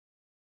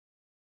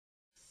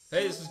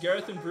Hey, this is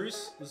Gareth and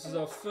Bruce. This is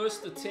our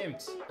first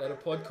attempt at a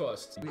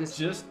podcast. We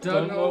just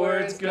don't know where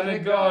it's gonna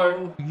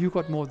go. You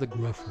got more of the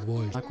gruff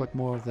voice. I got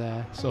more of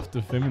the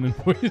Softer feminine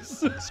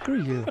voice.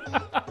 screw you.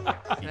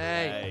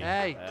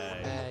 Hey.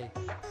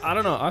 I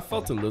don't know, I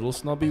felt a little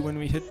snobby when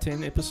we hit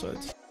 10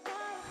 episodes.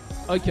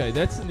 Okay,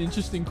 that's an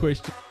interesting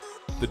question.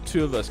 The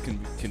two of us can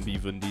be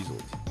Vin Diesel.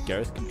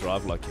 Gareth can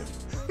drive like him.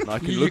 And I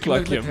can You look can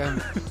like look him.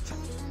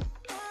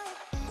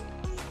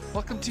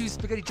 Welcome to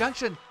Spaghetti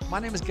Junction. My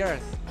name is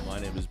Gareth, My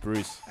name is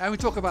Bruce. and we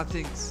talk about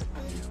things.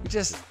 We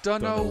just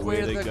don't know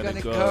where they're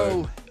gonna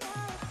go.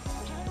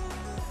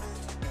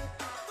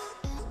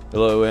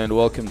 Hello and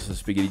welcome to the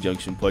Spaghetti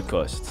Junction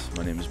podcast.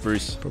 My name is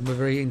Bruce. From a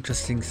very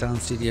interesting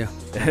sound studio.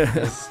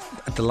 There's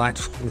a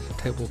delightful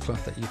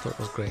tablecloth that you thought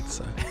was great.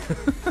 So,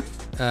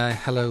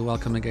 hello,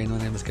 welcome again. My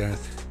name is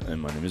Gareth. And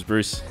my name is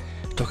Bruce.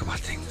 Talk about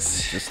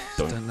things. Just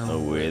don't know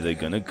where they're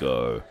gonna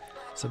go.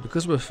 So,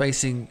 because we're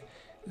facing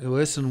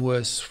worse and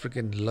worse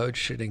freaking load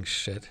shedding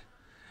shit,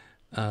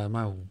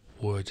 my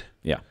word.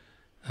 Yeah.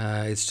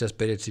 It's just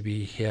better to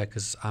be here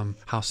because I'm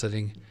house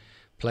sitting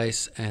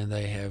place and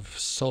they have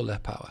solar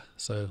power.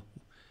 So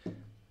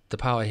the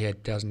power here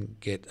doesn't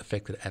get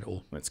affected at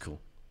all, That's cool.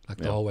 like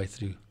the whole way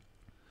through.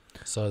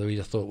 So we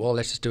just thought, well,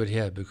 let's just do it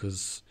here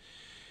because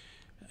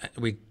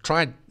we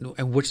tried,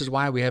 and which is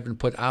why we haven't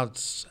put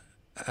out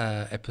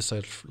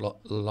episode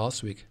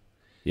last week.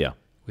 Yeah.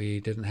 We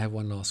didn't have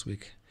one last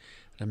week.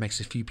 That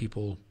makes a few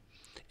people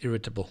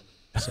irritable,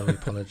 so we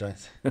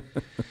apologize.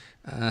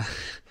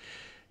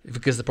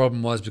 Because the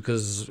problem was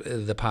because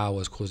the power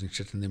was causing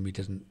shit, and then we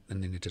didn't,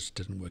 and then it just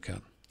didn't work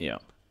out. Yeah.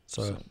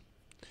 So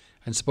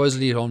and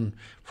supposedly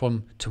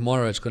from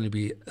tomorrow it's going to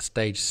be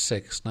stage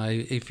 6. Now,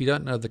 if you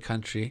don't know the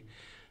country,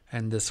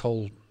 and this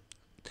whole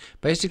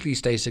basically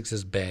stage 6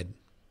 is bad.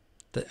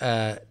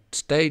 The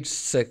stage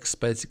 6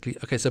 basically.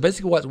 Okay, so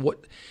basically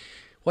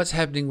what's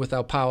happening with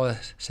our power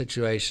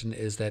situation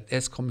is that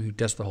Eskom, who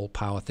does the whole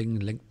power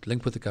thing,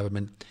 linked with the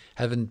government,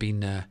 haven't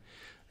been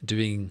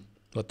doing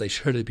what they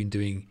should have been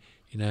doing,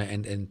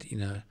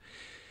 and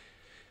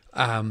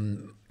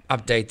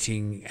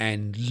updating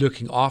and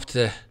looking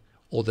after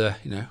all the,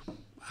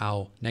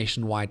 our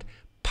nationwide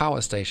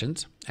power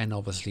stations. And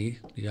obviously,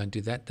 you don't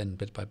do that, then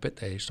bit by bit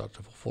they start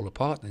to fall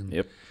apart. And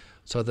Yep.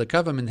 so the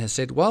government has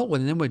said, well,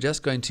 then we're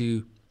just going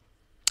to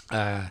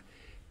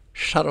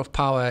shut off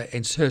power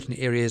in certain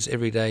areas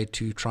every day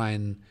to try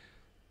and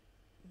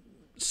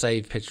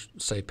save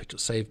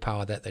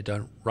power, that they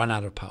don't run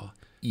out of power.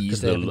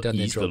 Ease they haven't done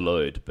their the job.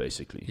 load,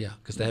 basically. Yeah,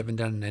 because they haven't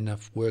done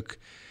enough work.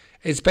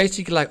 It's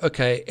basically like,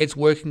 okay, it's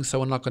working,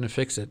 so we're not going to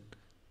fix it.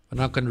 We're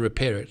not going to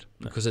repair it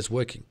because it's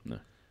working. No.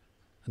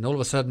 And all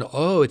of a sudden,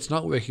 oh, it's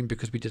not working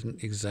because we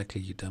didn't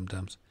exactly, you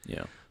dum-dums.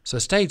 Yeah. So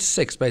stage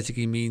 6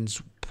 basically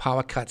means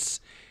power cuts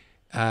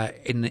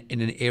in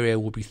an area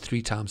will be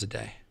 3 times a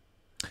day.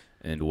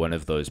 And one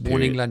of those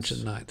Morning, periods, lunch,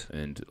 and night.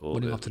 and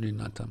Morning, afternoon,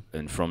 night time.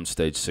 And from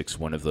stage 6,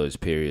 one of those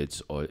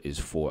periods is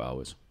 4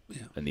 hours.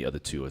 Yeah. And the other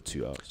 2 are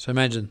 2 hours. So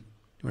imagine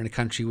you're in a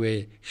country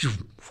where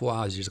 4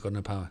 hours you just got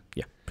no power.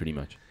 Yeah, pretty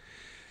much.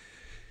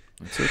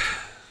 That's it.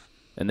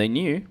 And they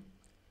knew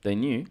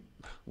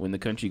when the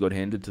country got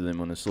handed to them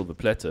on a silver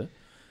platter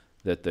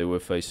that they were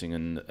facing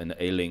an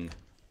ailing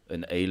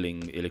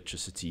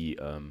electricity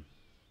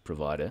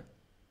provider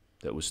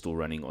that was still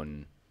running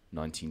on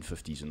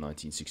 1950s and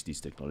 1960s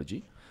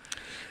technology.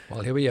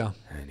 Well, here we are.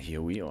 And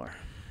here we are.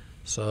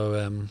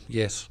 So,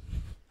 yes,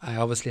 I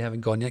obviously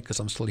haven't gone yet because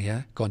I'm still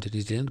here, gone to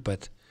New Zealand,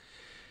 but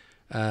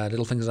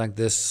little things like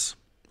this,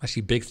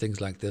 actually big things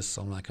like this,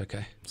 I'm like,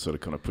 okay. Sort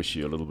of kind of push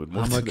you a little bit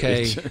more. I'm to the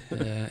okay. edge.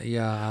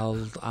 Yeah,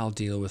 I'll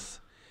deal with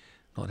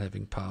not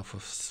having power for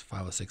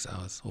 5 or 6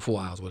 hours, or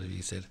 4 hours, whatever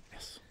you said.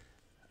 Yes.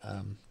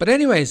 But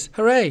anyways,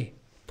 hooray.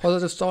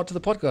 Positive start to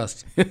the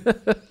podcast.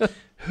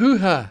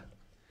 Hoo-ha.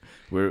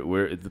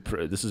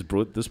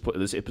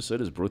 This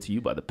episode is brought to you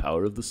by the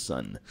power of the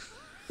sun.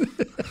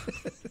 There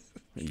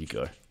you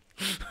go.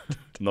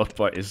 Not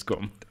by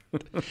Eskom.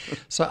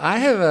 So I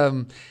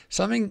have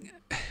something.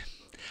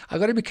 I've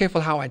got to be careful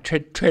how I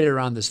tread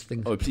around this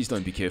thing. Oh, please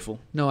don't be careful.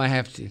 No, I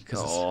have to.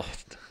 Oh,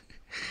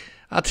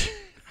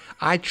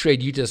 I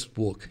tread, you just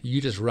walk.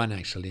 You just run,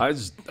 actually. I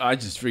just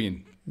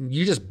freaking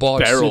You just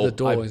barge barrel through the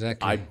door,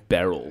 exactly. I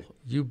barrel.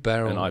 You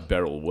barrel. And I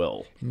barrel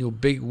well. In your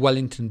big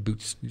Wellington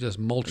boots. You just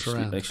mulch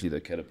around. Actually, they're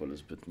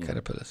caterpillars, but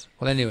Caterpillars.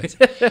 Well, anyways.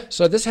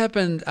 So this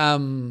happened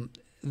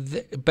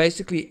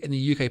basically in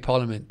the UK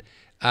Parliament.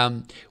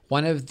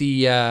 One of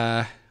the,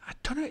 I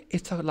don't know,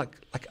 it's like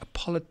a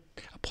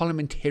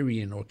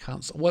parliamentarian or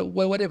council,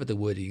 whatever the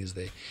wording is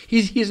there.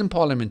 He's in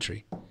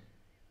parliamentary.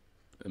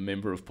 A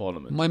member of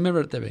parliament. My member,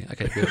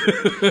 okay,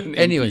 good.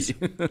 Anyways,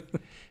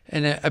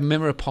 and a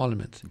member of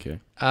parliament. Okay.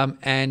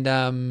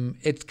 And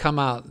it's come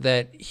out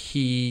that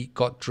he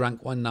got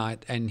drunk one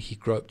night and he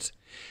groped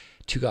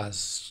 2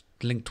 guys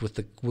linked with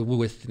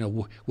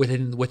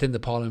within the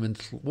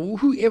parliament,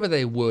 whoever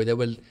they were.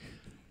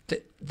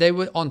 They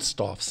were on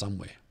staff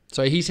somewhere.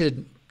 So he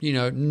said,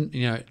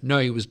 no,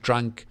 he was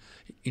drunk,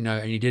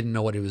 and he didn't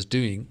know what he was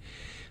doing.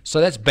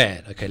 So that's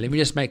bad. Okay, let me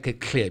just make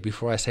it clear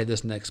before I say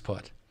this next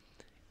part.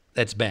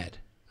 That's bad.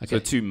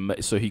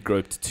 Okay. So he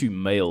groped 2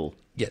 male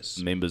Yes.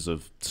 members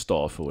of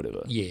staff or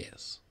whatever.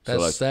 Yes.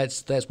 So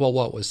That's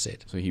what was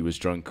said. So he was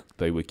drunk,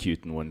 they were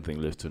cute, and one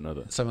thing led to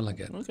another. Something like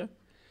that. Okay.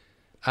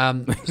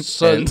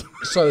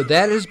 So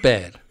that is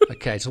bad.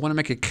 Okay, so I want to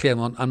make it clear.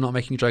 I'm not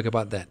making a joke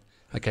about that.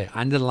 Okay,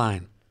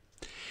 underline.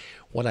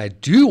 What I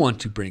do want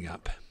to bring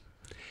up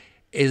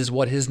is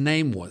what his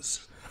name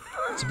was.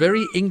 It's a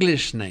very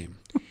English name.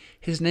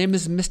 His name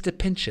is Mr.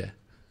 Pincher.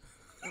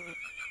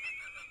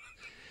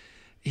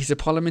 He's a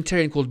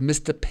parliamentarian called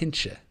Mr.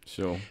 Pincher.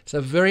 Sure. It's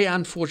a very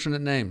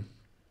unfortunate name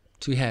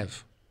to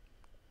have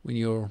when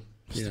you're,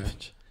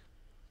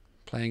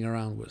 playing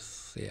around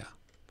with,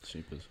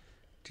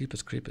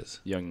 Jeepers creepers.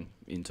 Young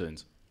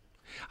interns.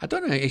 I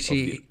don't know,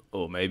 actually.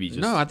 Or maybe just...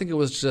 No, I think it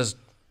was just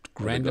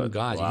random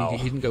guys. Wow.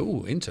 He didn't go,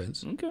 ooh,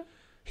 interns. Okay.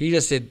 He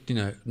just said,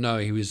 no,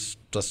 he was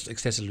just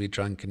excessively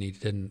drunk and he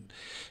didn't,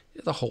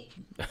 the whole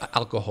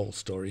alcohol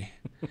story.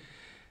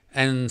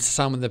 And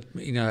some of the,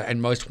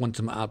 and most want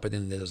him out, but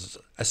then there's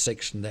a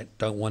section that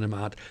don't want him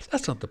out.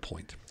 That's not the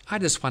point. I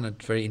just find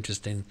it very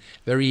interesting,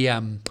 very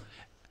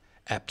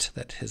apt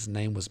that his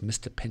name was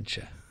Mr.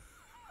 Pincher.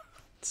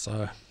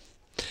 So,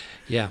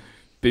 yeah.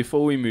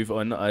 Before we move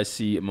on, I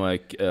see my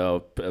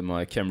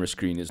camera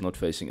screen is not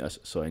facing us,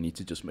 so I need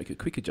to just make a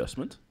quick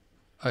adjustment.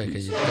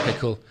 Okay, okay,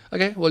 cool.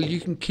 Okay, well, you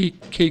can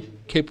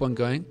keep on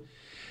going.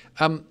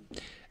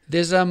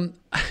 There's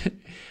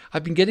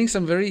I've been getting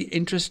some very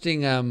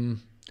interesting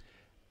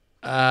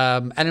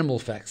animal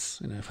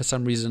facts. For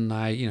some reason,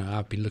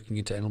 I've been looking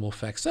into animal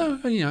facts. So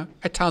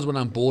at times when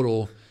I'm bored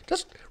or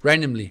just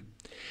randomly,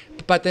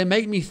 but they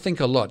make me think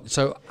a lot.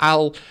 So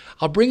I'll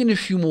bring in a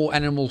few more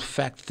animal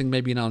fact thing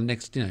maybe in our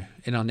next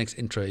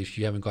intro if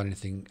you haven't got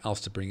anything else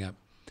to bring up.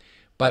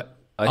 But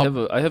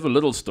I have a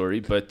little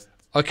story, but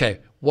okay.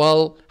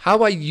 Well, how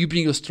about you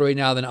bring your story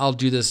now? Then I'll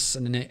do this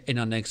in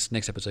our next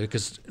episode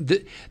because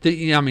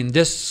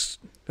this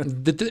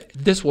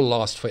will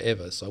last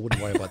forever, so I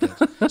wouldn't worry about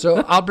that.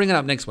 So I'll bring it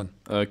up next one.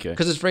 Okay.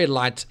 Because it's very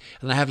light,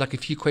 and I have like a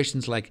few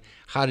questions like,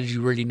 how did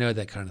you really know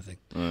that kind of thing?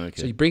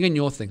 Okay. So you bring in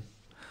your thing.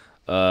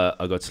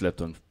 I got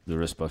slapped on the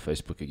wrist by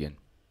Facebook again.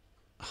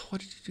 Oh,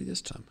 what did you do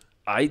this time?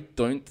 I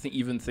don't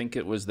even think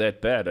it was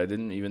that bad. I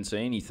didn't even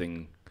say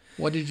anything.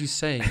 What did you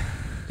say?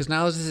 Because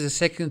now this is the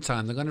second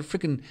time. They're going to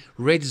freaking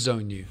red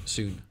zone you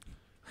soon.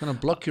 They're going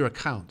to block your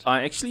account.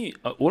 I actually,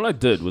 all I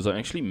did was I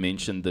actually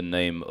mentioned the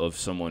name of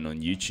someone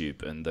on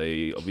YouTube, and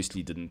they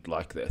obviously didn't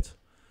like that.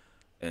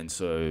 And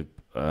so...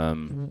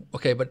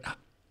 okay, but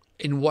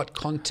in what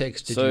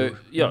context did you...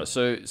 Yeah,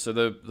 so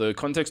the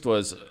context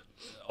was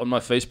on my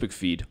Facebook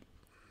feed.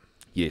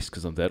 Yes,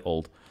 because I'm that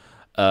old.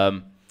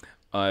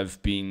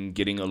 I've been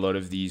getting a lot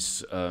of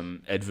these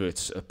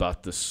adverts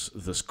about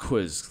this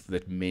quiz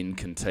that men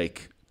can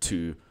take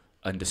to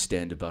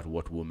understand about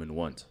what women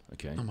want.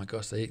 Okay. Oh my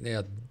gosh,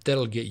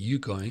 that'll get you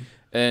going.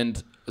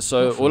 And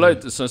so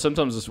so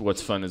sometimes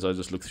what's fun is I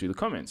just look through the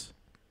comments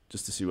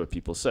just to see what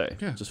people say,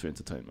 just for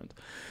entertainment.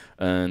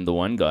 And the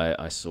one guy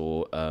I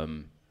saw,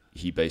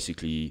 he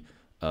basically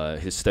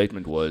his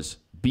statement was,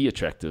 "Be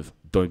attractive,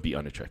 don't be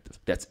unattractive."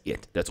 That's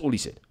it. That's all he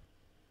said.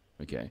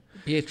 Okay.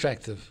 Be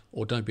attractive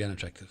or don't be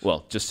unattractive.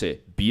 Well, just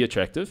say be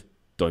attractive,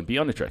 don't be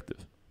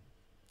unattractive.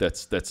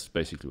 That's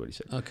basically what he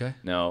said. Okay.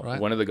 Now,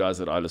 one of the guys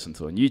that I listen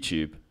to on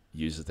YouTube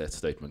uses that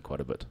statement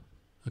quite a bit.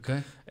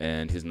 Okay.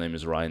 And his name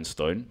is Ryan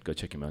Stone. Go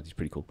check him out. He's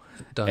pretty cool.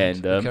 Don't.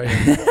 And Carry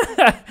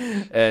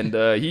on. and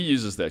he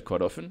uses that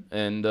quite often.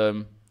 And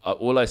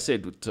all I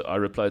said, I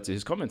replied to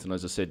his comment, and I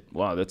just said,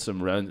 "Wow, that's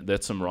some Ryan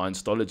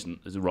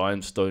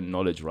Stone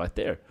knowledge right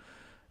there."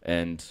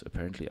 And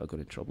apparently, I got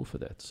in trouble for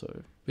that.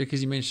 So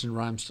because you mentioned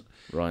Ryan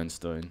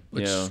Stone,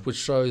 which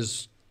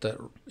shows that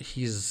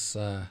he's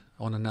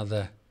on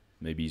another.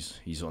 Maybe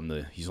he's on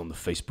the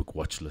Facebook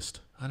watch list.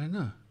 I don't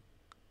know.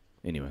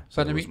 Anyway,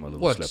 so but I mean,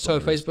 what? So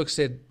Facebook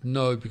said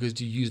no because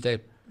you used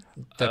that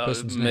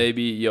person's name.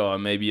 Maybe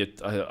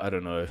I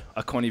don't know.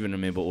 I can't even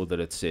remember all that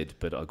it said,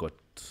 but I got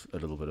a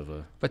little bit of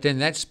a. But then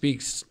that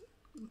speaks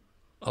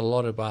a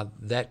lot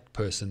about that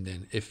person.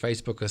 Then, if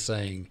Facebook are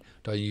saying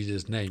don't use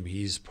his name,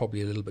 he's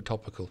probably a little bit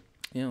topical.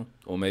 Yeah,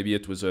 or maybe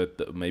it was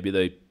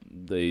maybe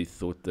they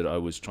thought that I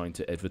was trying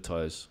to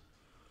advertise.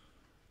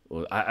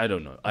 Or I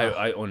don't know.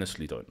 I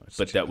honestly don't know.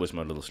 But that was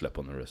my little slap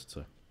on the wrist.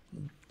 So,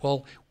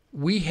 well,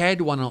 we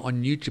had one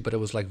on YouTube, but it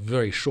was like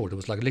very short. It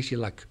was like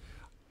literally like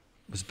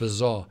it was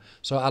bizarre.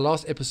 So our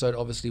last episode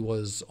obviously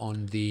was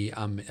on the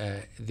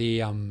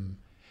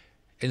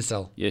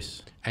incel.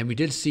 Yes. And we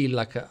did see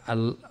like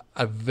a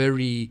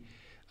very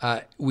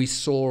we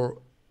saw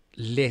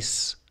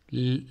less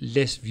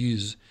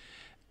views,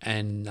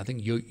 and I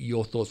think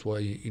your thoughts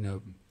were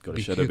got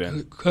a shadow ban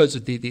because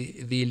of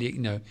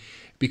the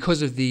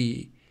because of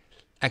the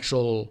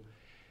actual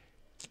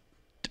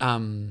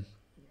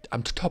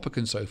topic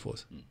and so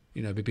forth,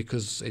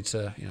 because it's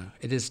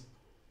it is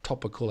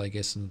topical, I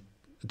guess, and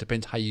it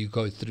depends how you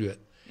go through it.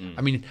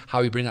 I mean,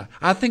 how we bring it up.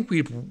 I think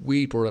we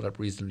brought it up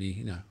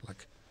reasonably,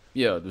 like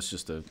Yeah, it was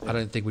just a. I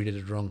don't think we did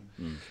it wrong.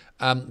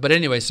 Mm. But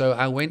anyway, so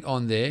I went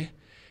on there,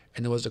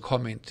 and there was a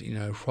comment,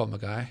 from a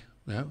guy,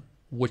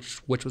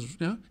 which was,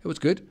 it was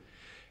good,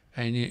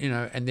 and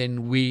and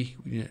then we,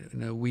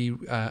 we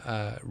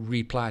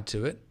replied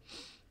to it,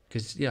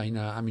 because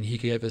he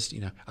gave us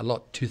a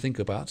lot to think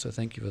about, so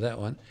thank you for that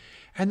one.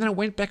 And then I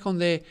went back on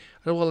there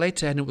a while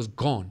later, and it was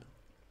gone.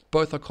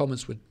 Both our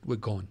comments were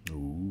gone,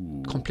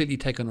 Ooh. completely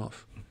taken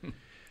off.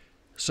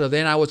 So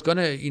then I was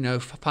gonna,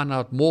 find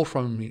out more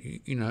from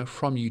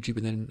YouTube,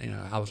 and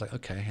then I was like,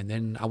 okay. And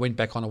then I went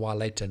back on a while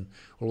later, and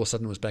all of a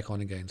sudden it was back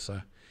on again.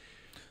 So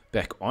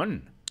Back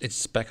on.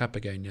 it's back up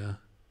again, yeah.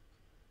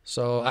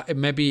 So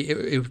maybe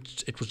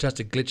it was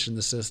just a glitch in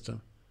the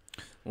system.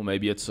 Or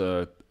maybe it's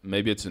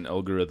an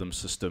algorithm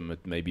system.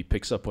 It maybe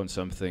picks up on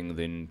something,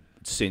 then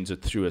sends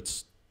it through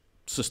its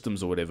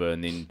systems or whatever,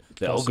 and then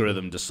the Possible.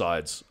 algorithm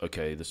decides,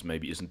 okay, this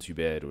maybe isn't too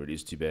bad, or it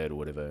is too bad, or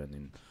whatever, and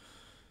then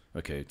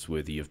okay, it's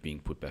worthy of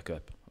being put back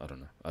up. I don't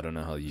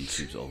know how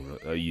YouTube's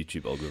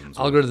YouTube algorithms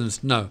work.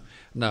 Algorithms, no,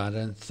 I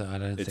don't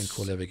It's- think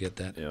we'll ever get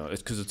that. Yeah,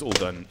 it's because it's all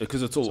done.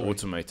 Because it's all Sorry.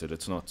 automated.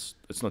 It's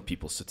not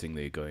people sitting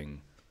there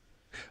going.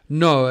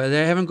 No,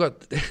 they haven't got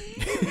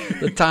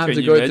the time Can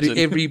to you go imagine?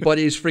 through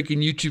everybody's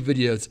freaking YouTube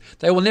videos.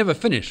 They will never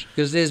finish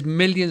because there's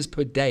millions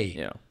per day.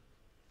 Yeah.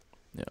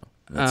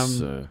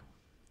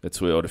 That's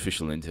where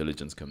artificial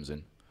intelligence comes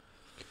in.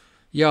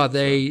 Yeah,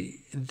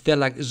 they're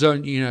like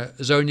zone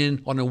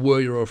in on a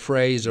word or a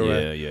phrase or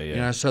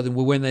Yeah. so then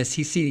when they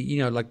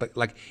see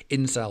like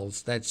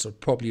incels, that's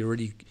probably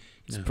already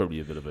It's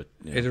probably a bit of it.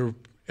 Yeah.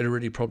 it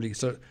already probably.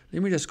 So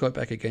let me just go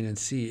back again and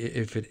see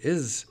if it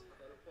is.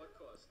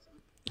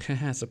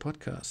 It's a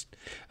podcast.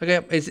 Okay,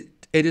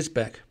 it is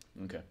back,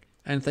 Okay.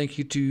 and thank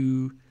you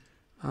to,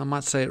 I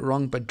might say it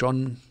wrong, but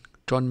John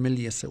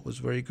Milius. It was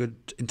very good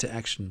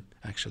interaction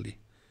actually.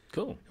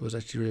 Cool. It was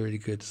actually really, really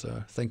good.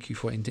 So thank you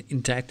for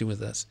interacting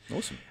with us.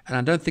 Awesome. And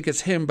I don't think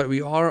it's him, but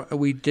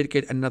we did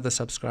get another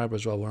subscriber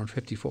as well. We're on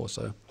 54.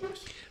 So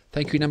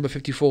thank you, number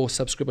 54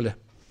 subscriber.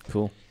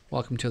 Cool.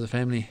 Welcome to the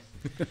family.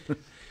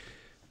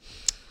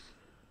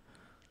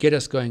 Get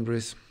us going,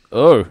 Bruce.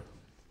 Oh,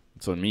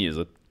 it's on me, is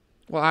it?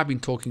 Well, I've been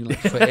talking like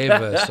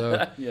forever,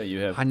 so Yeah, you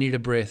have. I need a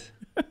breath.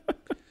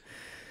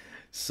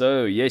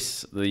 So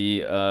yes,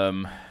 the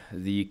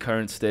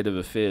current state of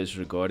affairs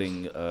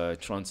regarding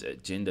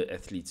transgender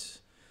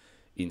athletes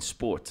in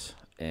sport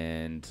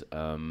and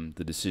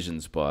the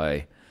decisions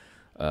by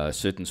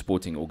certain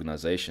sporting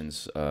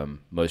organizations.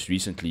 Most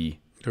recently,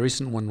 The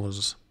recent one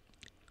was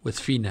with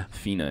FINA,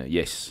 FINA,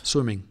 yes,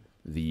 swimming.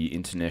 the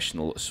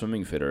International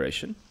Swimming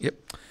Federation. Yep.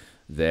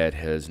 That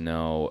has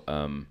now.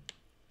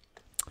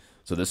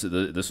 So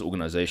this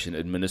organization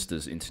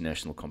administers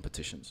international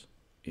competitions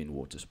in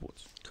water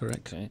sports.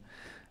 Correct. Okay,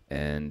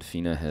 and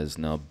FINA has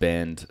now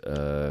banned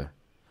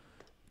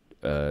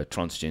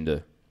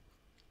transgender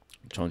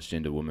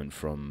women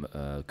from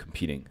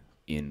competing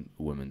in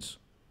women's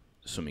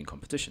swimming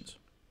competitions.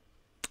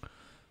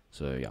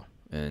 So yeah,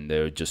 and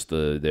there have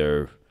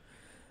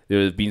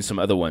been some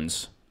other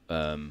ones,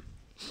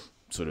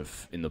 sort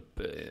of in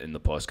the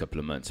past couple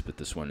of months, but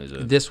this one is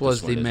This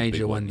was the is a major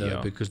big one, though,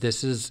 yeah. because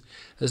this is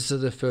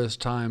the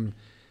first time.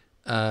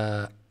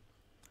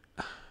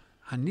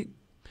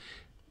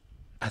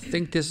 I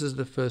think this is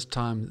the first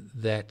time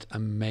that a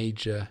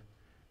major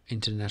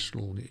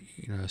international,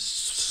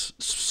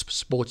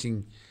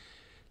 sporting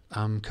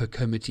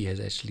committee has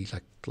actually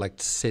like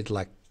said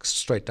like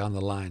straight down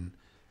the line,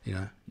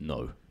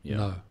 No, yeah,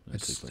 no,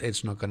 basically.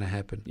 it's not going to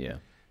happen. Yeah.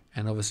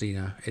 And obviously,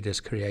 it has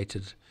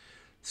created,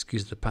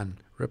 excuse the pun,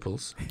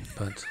 ripples,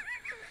 but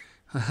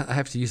I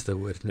have to use the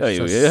word. Yeah,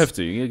 you have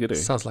to. You get it.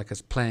 Sounds like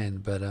it's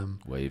planned, but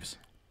Waves.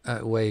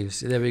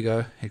 waves. There we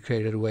go. It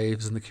created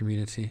waves in the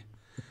community.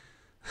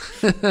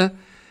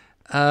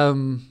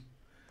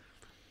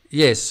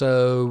 Yeah,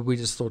 so we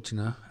just thought,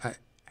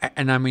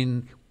 I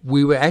mean,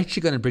 we were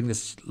actually going to bring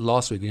this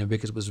last week,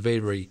 because it was very,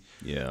 very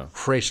Yeah,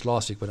 fresh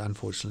last week, but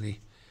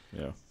unfortunately,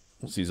 yeah.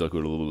 Seems like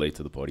we're a little late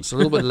to the party. it's a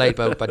little bit late,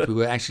 but we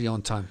were actually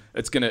on time.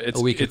 It's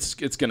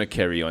gonna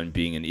carry on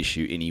being an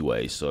issue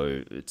anyway,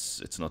 so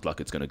it's not like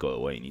it's gonna go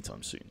away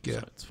anytime soon.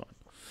 Yeah. So it's fine.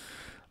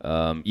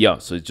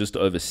 So just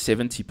over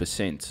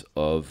 70%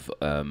 of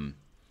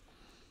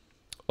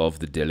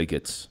the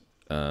delegates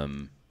at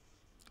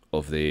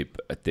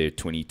their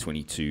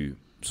 2022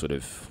 sort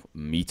of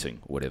meeting,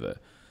 whatever,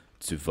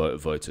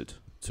 voted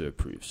to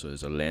approve. So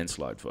there's a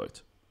landslide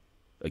vote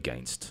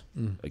against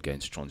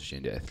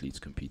transgender athletes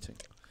competing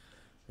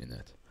in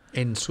that.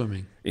 In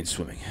swimming. In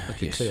swimming.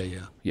 Okay, Yes. clear,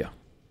 yeah.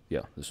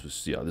 Yeah, this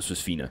was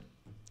FINA.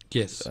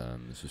 Yes.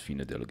 This was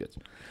FINA delegates.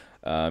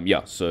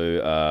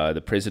 So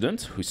the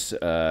president,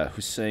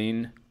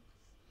 Hussein,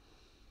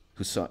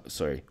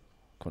 sorry,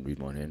 can't read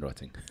my own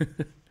handwriting.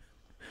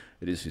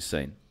 It is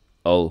Hussein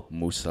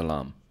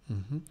Al-Musalam.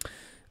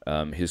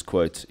 Mm-hmm. He is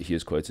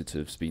quoted to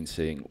have been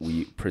saying,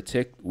 we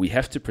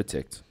have to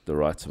protect the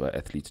rights of our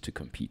athletes to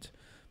compete,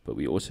 but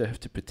we also have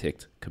to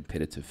protect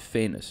competitive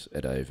fairness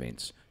at our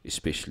events,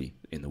 especially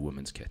in the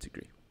women's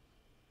category.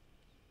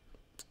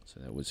 So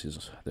that was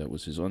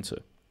his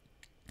answer.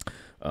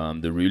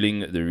 The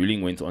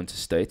ruling went on to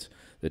state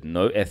that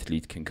no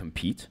athlete can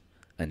compete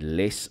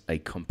unless a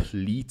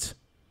complete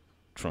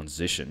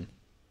transition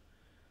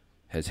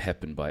has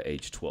happened by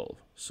age 12.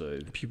 So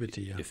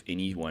Puberty, yeah. if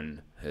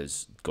anyone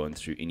has gone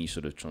through any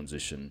sort of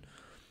transition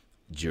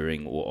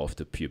during or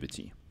after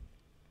puberty,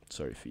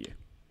 sorry for you.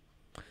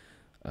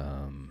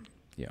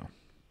 Yeah.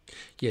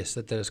 Yes,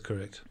 that is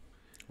correct.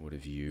 What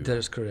have you? That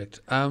is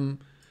correct. What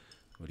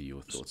are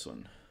your thoughts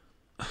on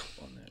that?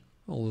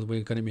 Well,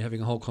 we're going to be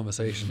having a whole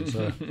conversation,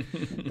 so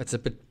that's a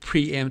bit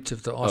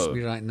preemptive to ask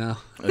me right now.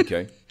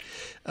 Okay.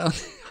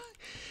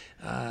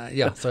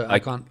 Yeah, so I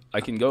can't.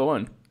 I can go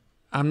on.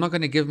 I'm not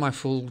going to give my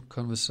full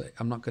conversation.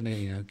 I'm not going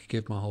to,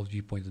 give my whole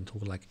viewpoint and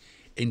talk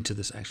into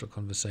this actual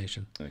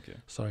conversation. Okay.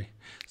 Sorry.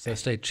 So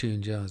stay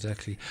tuned. Yeah,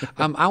 exactly.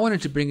 I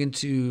wanted to bring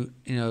into,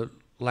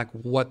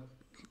 what,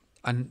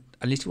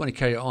 unless you want to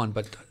carry on,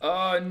 but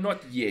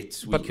not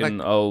yet. But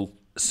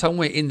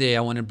somewhere in there,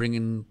 I want to bring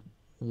in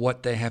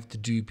what they have to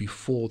do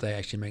before they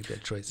actually make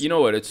that choice. You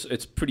know what?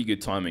 It's pretty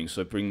good timing.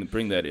 So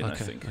bring that in. Okay, I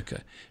think.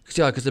 Okay.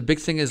 Because the big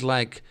thing is a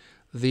lot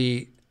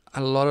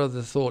of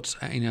the thoughts,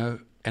 and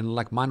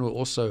mine were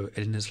also,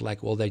 and it's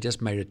well, they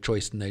just made a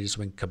choice and they just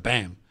went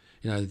kabam.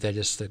 They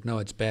just said, no,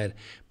 it's bad.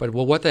 But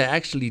what they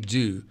actually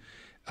do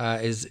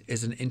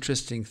is an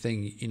interesting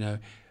thing.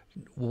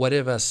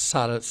 Whatever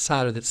side of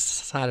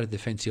the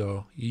fence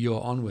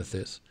you're on with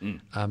this,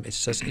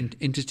 it's just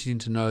interesting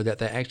to know that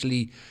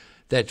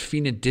that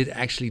FINA did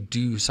actually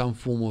do some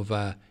form of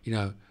a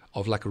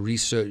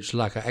research,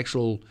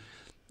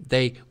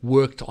 they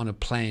worked on a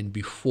plan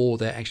before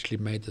they actually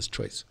made this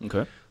choice.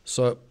 Okay.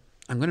 So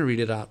I'm going to read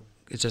it out.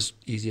 It's just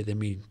easier than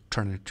me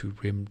trying to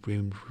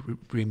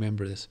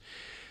remember this.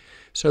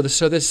 So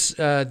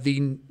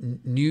the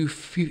new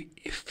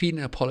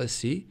FINA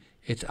policy,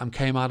 it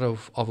came out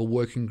of a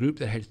working group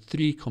that had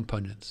 3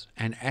 components: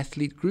 an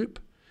athlete group,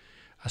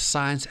 a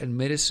science and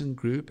medicine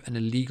group, and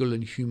a legal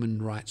and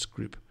human rights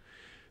group,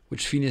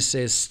 which FINA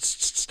says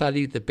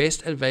studied the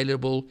best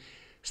available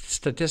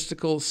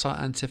statistical,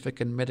 scientific,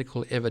 and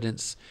medical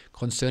evidence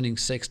concerning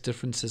sex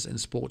differences in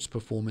sports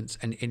performance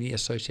and any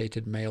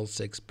associated male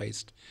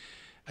sex-based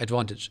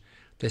advantage.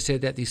 They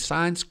said that the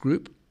science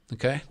group,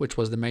 which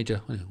was the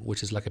major,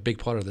 which is a big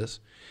part of this,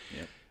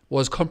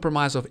 was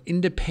comprised of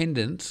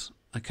independent,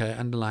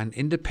 underline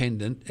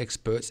independent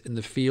experts in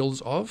the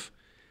fields of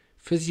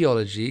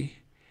physiology,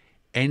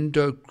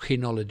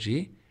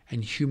 endocrinology,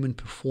 and human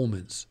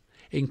performance,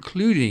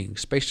 including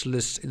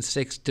specialists in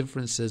sex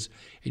differences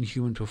in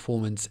human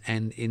performance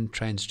and in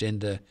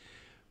transgender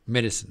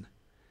medicine.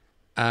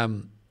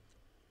 So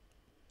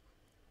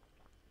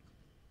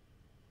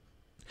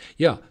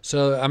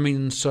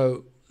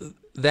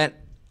that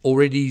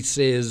already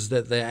says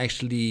that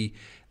they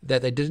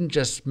didn't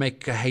just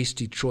make a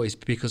hasty choice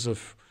because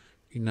of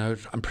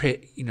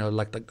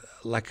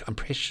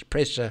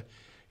pressure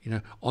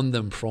on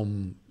them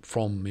from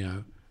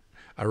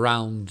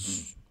around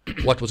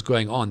what was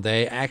going on.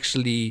 They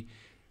actually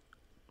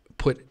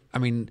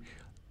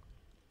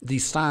the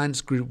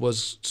science group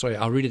was, sorry,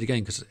 I'll read it again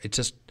because it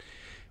just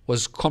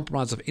was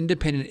comprised of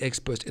independent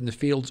experts in the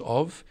fields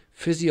of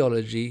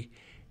physiology,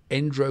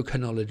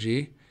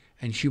 endocrinology,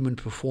 and human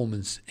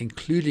performance,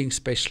 including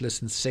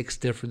specialists in sex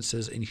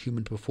differences in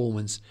human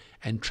performance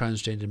and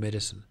transgender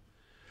medicine.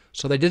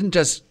 So they didn't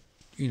just,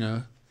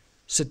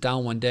 sit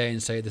down one day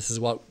and say, this is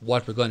what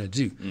we're going to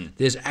do.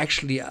 There's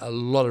actually a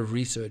lot of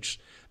research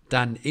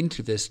done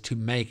into this to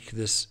make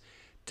this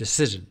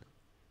decision.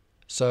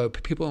 So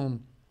people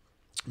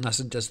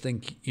mustn't just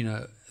think,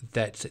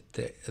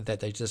 that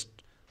they just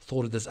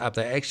thought of this up.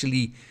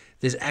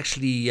 There's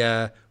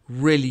actually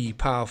really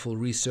powerful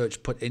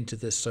research put into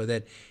this, so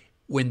that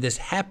when this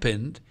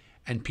happened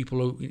and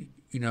people,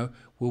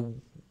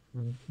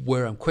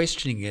 were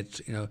questioning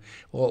it,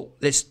 well,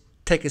 let's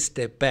take a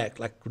step back,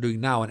 like we're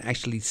doing now, and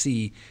actually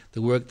see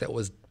the work that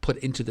was put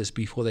into this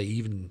before they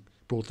even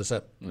brought this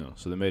up. Yeah,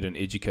 so they made an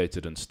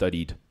educated and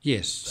studied.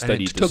 Yes, and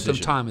it took them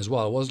time as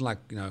well. It wasn't like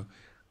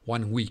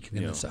 1 week and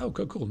then they say, oh,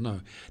 cool.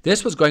 No,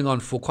 this was going on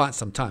for quite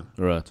some time.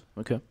 Right.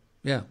 Okay.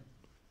 Yeah.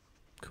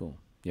 Cool.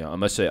 Yeah, I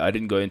must say I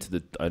didn't go into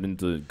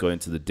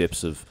the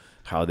depths of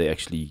how they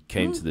actually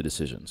came to the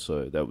decision.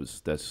 So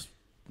that's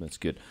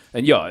good.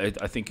 And yeah,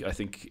 I think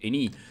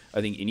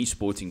any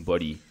sporting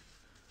body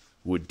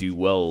would do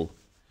well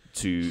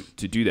to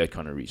do that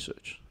kind of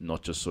research,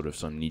 not just sort of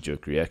some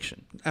knee-jerk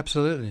reaction.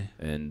 Absolutely.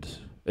 And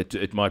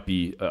it might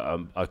be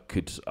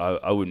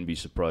I wouldn't be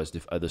surprised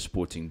if other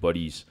sporting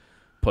bodies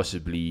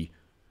possibly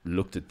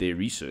looked at their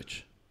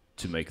research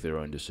to make their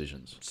own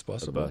decisions. It's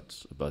possible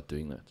about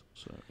doing that.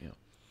 So yeah.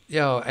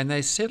 Yeah, and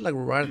they said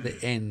right at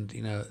the end,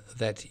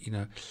 that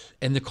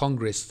in the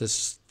Congress,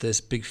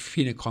 this big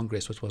FINA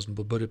Congress, which was in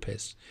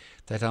Budapest,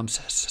 that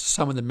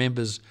some of the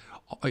members,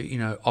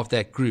 of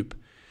that group,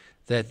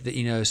 that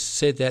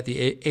said that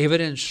the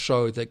evidence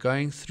showed that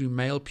going through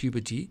male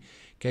puberty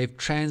gave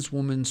trans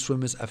women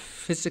swimmers a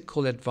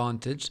physical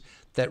advantage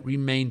that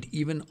remained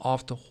even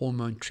after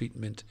hormone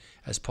treatment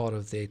as part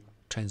of their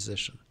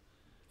transition.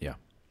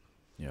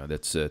 Yeah,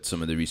 that's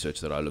some of the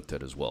research that I looked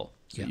at as well.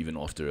 So Yeah. even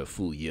after a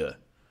full year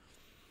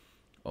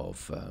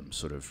of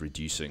sort of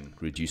reducing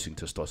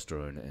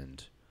testosterone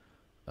and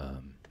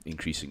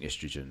increasing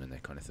estrogen and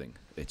that kind of thing,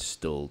 they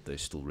still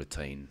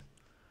retain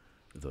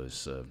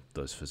those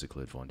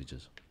physical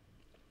advantages.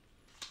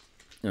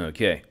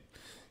 Okay.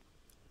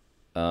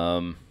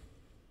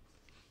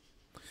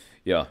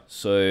 Yeah.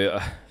 So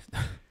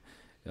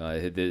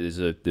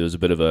there was a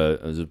bit of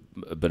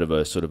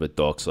a sort of a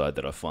dark side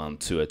that I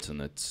found to it,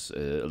 and it's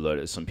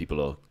some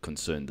people are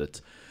concerned that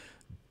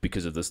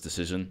because of this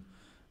decision,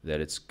 that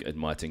it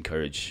might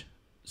encourage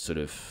sort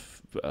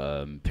of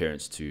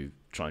parents to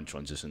try and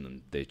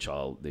transition their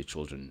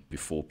children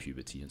before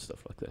puberty and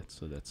stuff like that.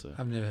 So that's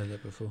I've never heard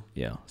that before.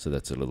 yeah. So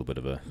that's a little bit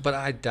of a But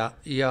I doubt.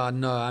 Yeah,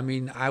 no. I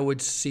mean, I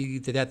would see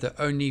that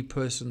the only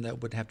person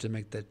that would have to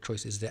make that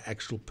choice is the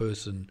actual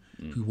person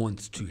who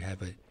wants to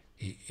have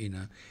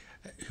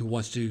who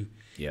wants to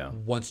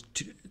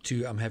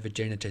have a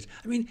gender test.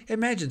 I mean,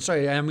 imagine.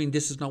 Sorry, I mean,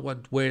 this is not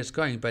where it's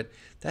going, but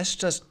that's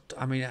just.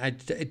 I mean,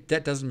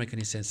 that doesn't make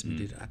any sense to me,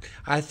 dude.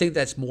 I think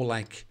that's more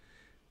like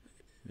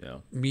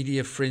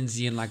media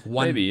frenzy and like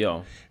one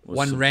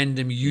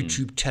random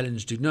YouTube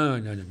challenge, dude. No.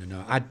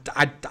 I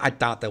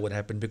doubt that would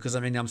happen, because I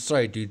mean, I'm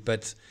sorry, dude,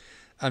 but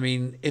I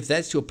mean, if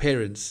that's your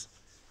parents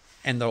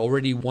and they're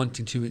already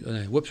wanting to,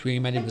 whoops, we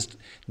made a mistake.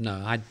 No,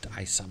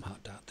 I somehow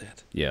doubt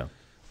that. yeah.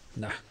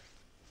 No,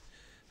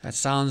 that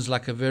sounds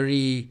like a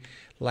very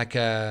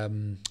a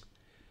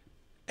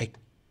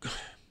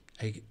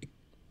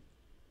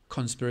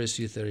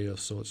conspiracy theory of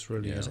sorts.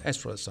 Really, Yeah.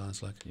 that's what it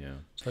sounds like. Yeah.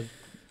 So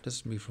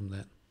just me from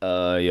that.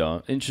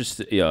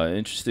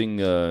 Interesting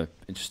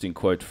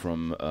quote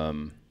from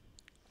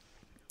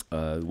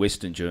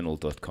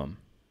westernjournal.com.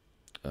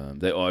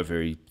 They are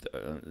very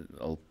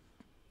I'll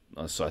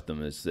cite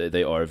them as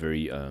they are a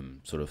very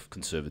sort of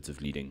conservative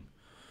leaning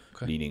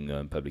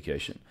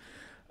publication.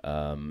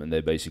 And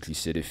they basically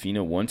said if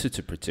FINA wanted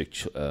to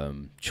protect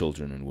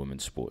children and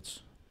women's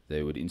sports,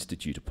 they would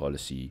institute a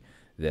policy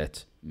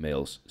that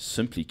males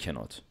simply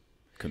cannot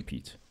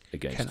compete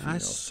against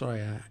females.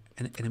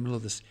 In the middle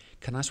of this,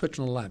 can I switch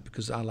on the light,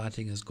 because our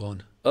lighting is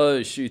gone?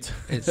 Oh, shoot.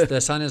 The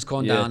sun has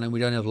gone Yeah. down and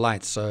we don't have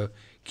lights, so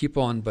keep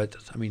on. But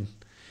I mean,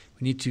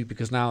 we need to,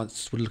 because now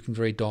we're looking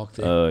very dark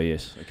there. Oh,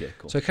 yes. Okay,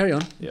 cool. So carry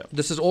on. Yeah.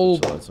 This is all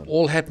Switch the lights on.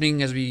 all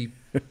happening as we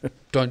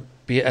don't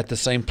be at the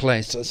same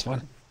place. So it's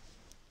fine.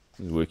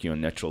 We're working on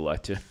natural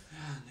light here.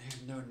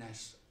 No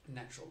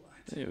natural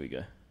light. There we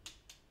go.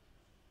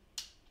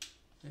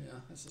 Yeah,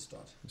 that's a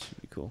start. That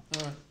should be cool.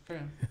 All right,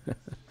 carry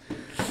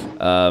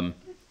on.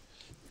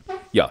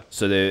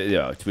 So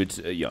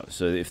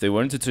if they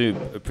wanted to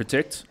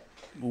protect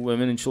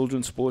women in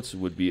children's sports, it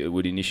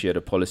would initiate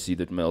a policy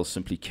that males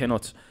simply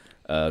cannot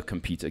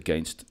compete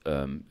against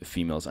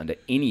females under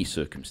any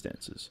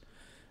circumstances.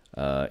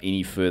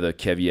 Any further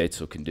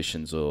caveats or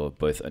conditions are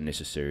both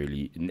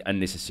unnecessary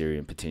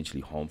and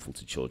potentially harmful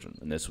to children.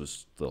 And this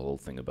was the whole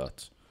thing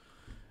about,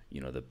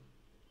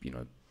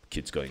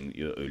 kids going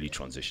early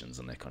transitions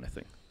and that kind of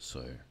thing.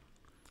 So,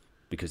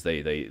 because they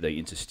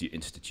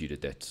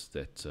instituted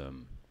that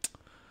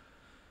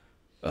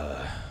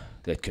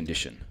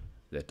condition,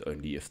 that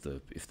only if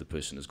the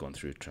person has gone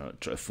through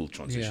a full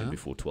transition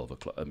before 12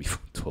 o'clock. Before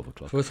 12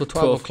 o'clock. Before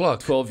 12 o'clock.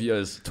 12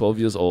 years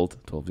old.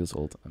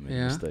 I made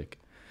a mistake.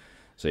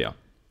 So yeah.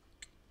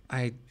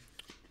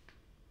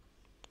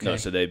 No,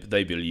 so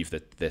they believe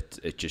that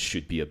it just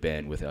should be a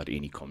ban without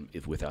any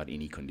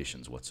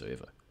conditions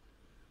whatsoever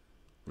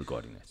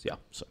regarding that. Yeah.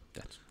 So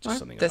that's just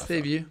something. That's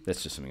their view.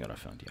 That's just something that I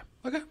found. Yeah.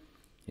 Okay.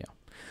 Yeah.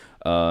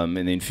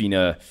 And then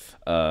FINA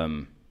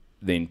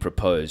then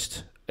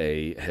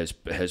has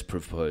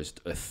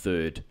proposed a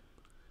third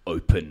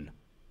open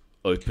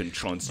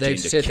transgender They've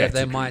said category. that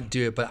they might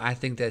do it, but I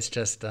think that's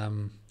just.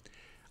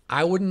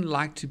 I wouldn't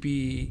like to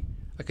be.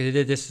 Okay,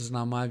 this is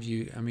now my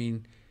view. I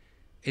mean,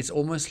 it's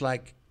almost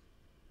like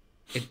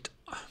it,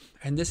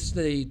 and this is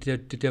the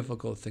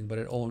difficult thing. But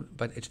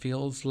it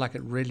feels like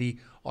it really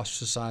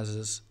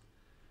ostracizes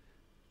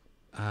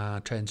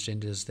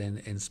transgenders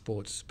then in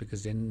sports,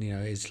 because then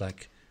it's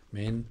like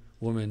men,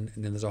 women,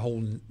 and then there's a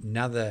whole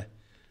nother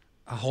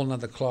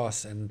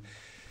class. And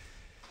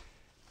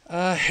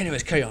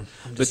anyways, carry on.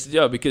 But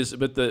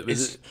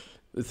the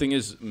thing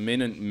is,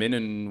 men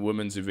and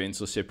women's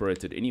events are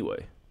separated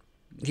anyway.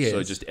 Yes.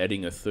 So just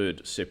adding a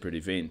third separate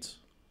event,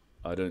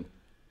 I don't.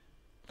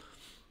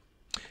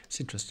 It's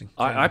interesting.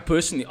 I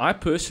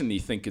personally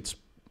think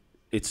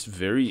it's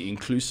very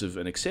inclusive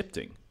and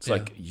accepting. It's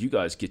like you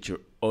guys get your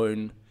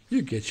own.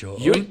 You get your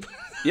own.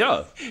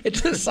 Yeah. It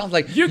just sounds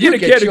like you get a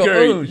category.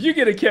 Your own. You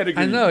get a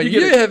category. I know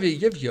you have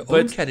your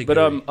own category. But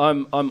I'm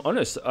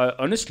honest.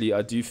 Honestly,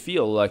 I do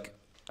feel like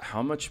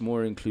how much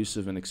more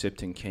inclusive and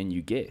accepting can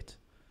you get?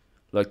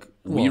 Like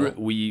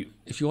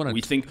if you want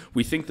to,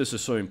 we think this is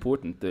so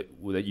important that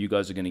you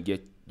guys are going to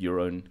get your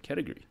own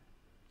category.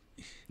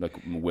 Like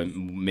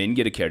when men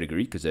get a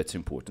category because that's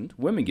important,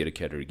 women get a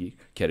category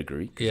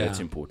because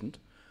that's important,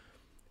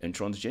 and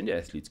transgender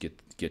athletes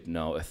get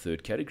now a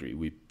third category.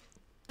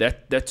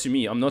 That to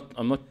me, I'm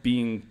not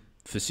being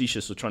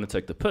facetious or trying to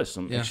take the piss.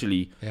 I'm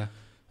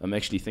I'm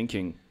actually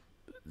thinking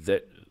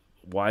that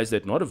why is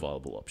that not a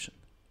viable option?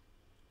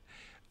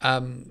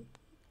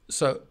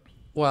 So,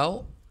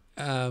 well,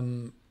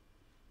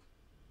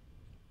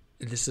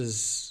 this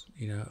is,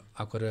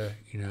 I've got to,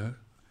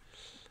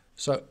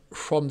 so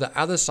from the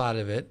other side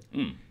of it,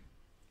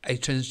 a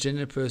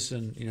transgender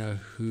person,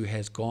 who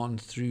has gone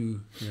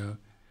through,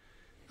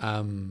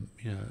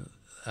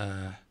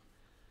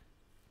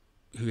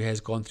 who has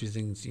gone through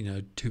things,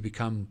 to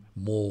become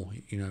more,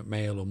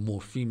 male or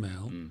more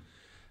female,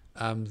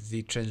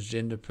 the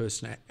transgender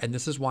person, and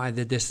this is why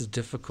this is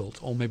difficult,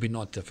 or maybe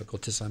not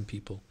difficult to some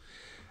people.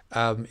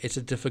 It's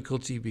a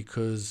difficulty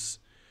because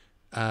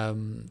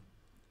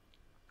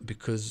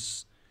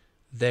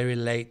they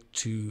relate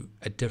to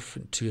a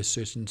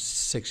certain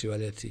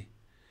sexuality,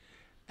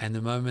 and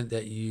the moment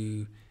that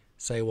you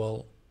say,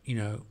 well,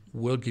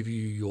 we'll give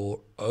you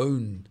your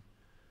own,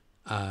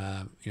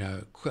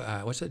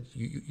 what's it?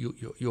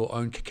 Your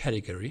own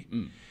category.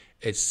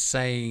 It's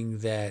saying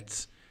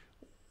that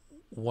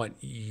what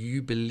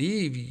you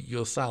believe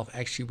yourself,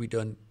 actually, we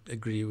don't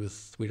agree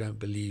with. We don't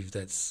believe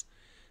that's.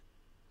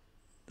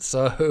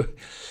 So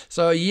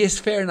yes,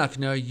 fair enough.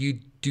 You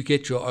do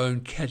get your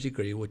own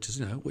category, which is,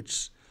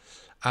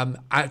 I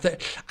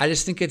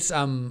just think it's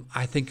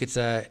I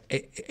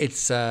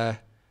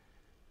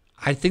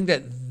think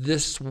that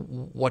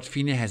what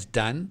FINA has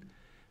done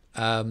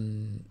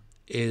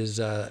is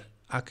I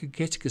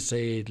guess you could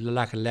say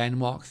like a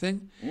landmark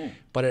thing,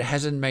 but it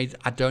hasn't made.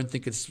 I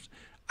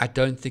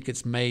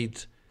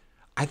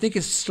think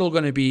it's still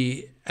going to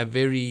be a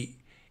very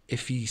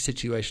iffy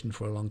situation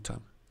for a long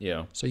time.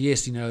 Yeah. So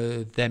yes,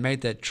 they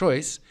made that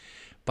choice,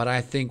 but I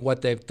think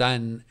what they've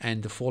done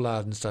and the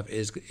fallout and stuff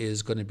is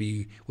going to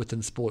be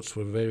within sports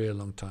for a very, very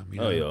long time.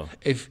 Oh yeah.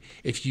 If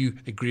you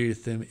agree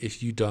with them,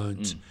 if you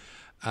don't,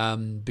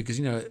 because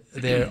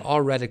there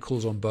are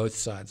radicals on both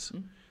sides.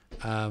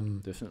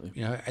 Definitely.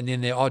 And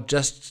then there are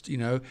just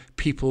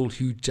people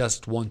who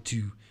just want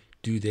to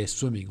do their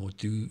swimming or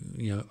do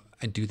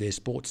and do their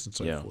sports and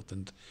so forth.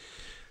 And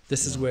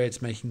this is where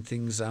it's making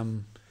things.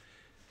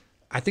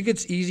 I think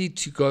it's easy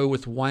to go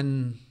with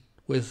one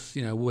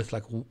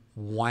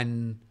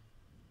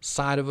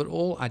side of it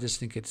all. I just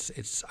think I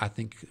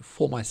think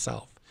for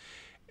myself,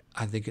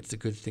 I think it's a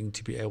good thing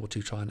to be able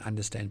to try and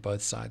understand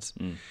both sides.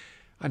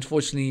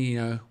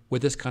 Unfortunately,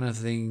 with this kind of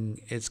thing,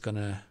 it's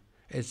gonna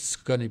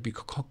be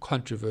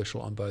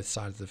controversial on both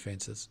sides of the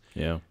fences.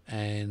 Yeah.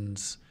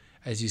 And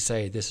as you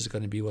say, this is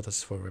going to be with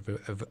us for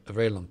a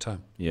very long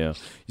time. Yeah.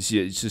 You see,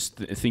 it's just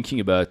thinking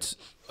about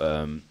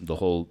the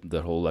whole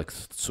like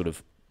sort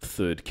of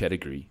third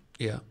category.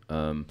 Yeah.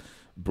 I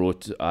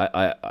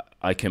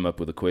came up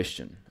with a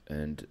question,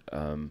 and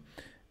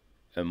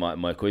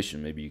my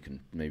question, maybe you can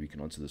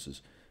answer this,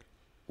 is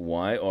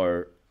why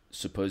are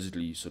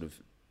supposedly sort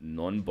of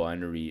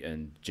non-binary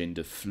and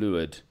gender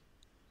fluid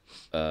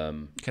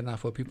for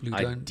people who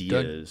don't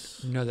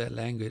know that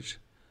language,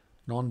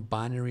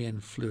 non-binary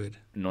and fluid.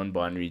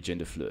 Non-binary,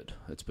 gender fluid.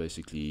 That's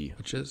basically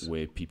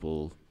where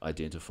people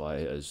identify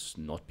as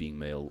not being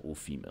male or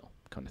female,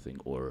 kind of thing,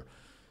 or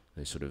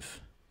they sort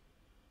of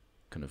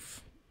kind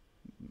of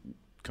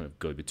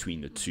go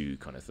between the two,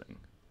 kind of thing,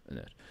 and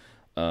that.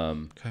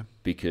 Okay.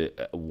 Because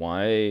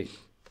why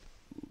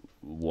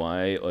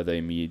are they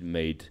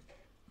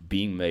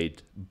being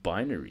made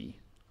binary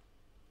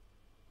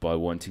by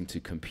wanting to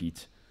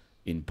compete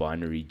in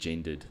binary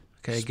gendered?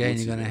 Okay, again,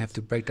 you're going to have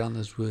to break down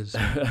those words.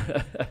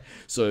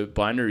 So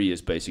binary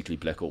is basically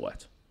black or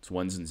white. It's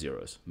ones and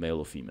zeros, male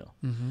or female.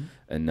 Mm-hmm.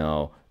 And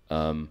now,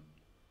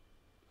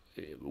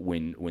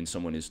 when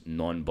someone is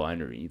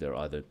non-binary,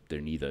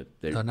 they're neither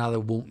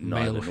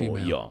male or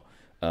female.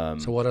 Yeah.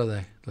 So what are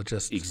they? They're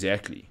just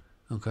exactly.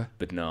 Okay.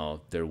 But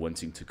now they're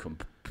wanting to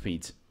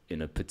compete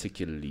in a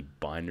particularly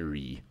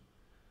binary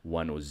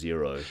 1 or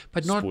 0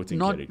 sporting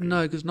category.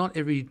 No, because not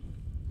every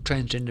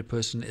transgender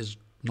person is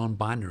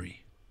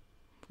non-binary.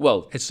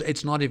 Well,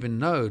 it's not even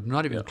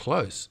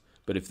close.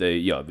 But if they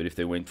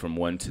went from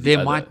one to the there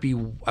other, might be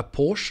a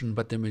portion,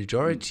 but the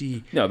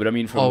majority but I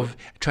mean of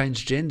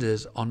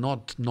transgenders are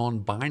not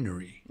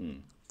non-binary.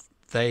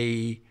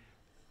 They,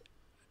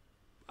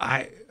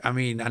 I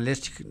mean,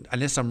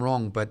 unless I'm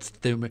wrong, but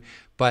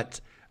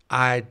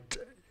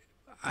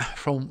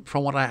from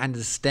what I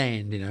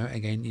understand,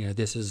 again,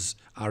 this is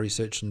our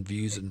research and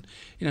views, and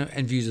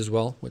and views as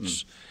well,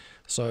 which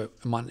so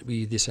it might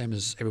be the same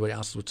as everybody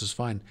else's, which is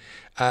fine.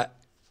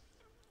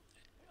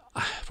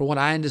 From what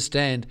I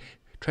understand,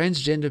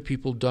 transgender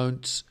people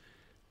don't.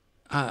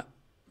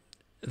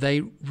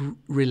 They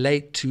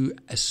relate to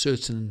a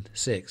certain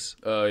sex.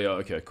 Oh yeah,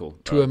 okay, cool.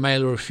 To a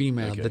male or a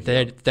female. Okay,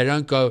 that they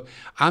don't go,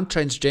 I'm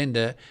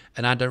transgender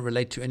and I don't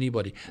relate to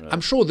anybody. Right.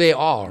 I'm sure there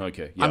are.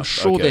 Okay, yeah. I'm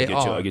sure there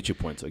are. I get your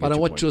point. But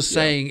what you're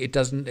saying, it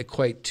doesn't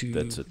equate to.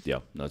 That's it. Yeah,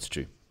 that's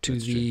true. To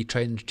the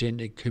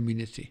transgender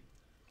community.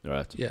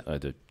 Right. Yeah. I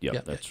did.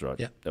 Yeah, that's right.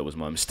 Yeah. That was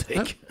my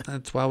mistake.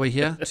 That's why we're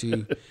here,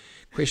 to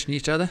question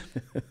each other.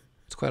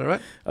 It's quite all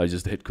right. I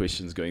just had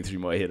questions going through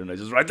my head, and I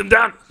just write them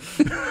down.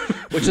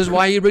 Which is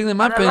why you bring them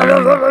up,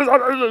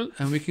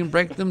 and we can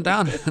break them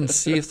down and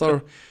see if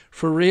they're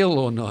for real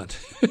or not.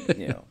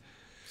 Yeah.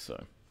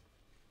 So.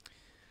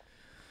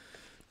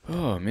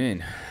 Oh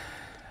man.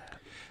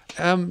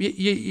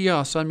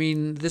 Yeah. So I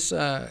mean, this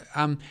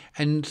and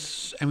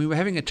we were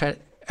having a chat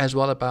as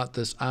well about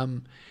this.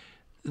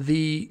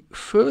 The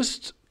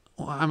first,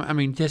 I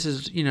mean, this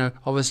is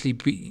obviously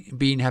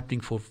been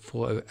happening for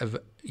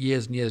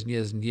years and years and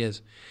years and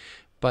years,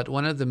 but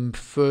one of the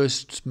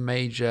first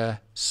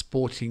major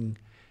sporting,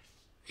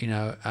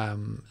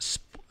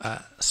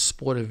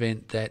 sport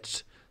event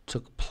that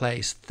took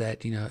place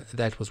that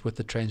was with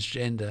the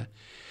transgender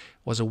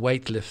was a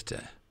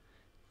weightlifter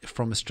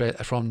from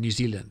New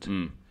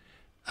Zealand.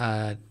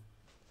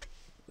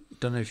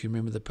 Don't know if you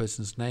remember the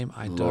person's name.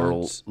 I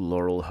don't.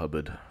 Laurel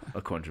Hubbard. I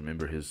can't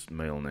remember his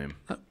male name.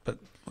 But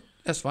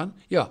that's fine.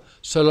 Yeah.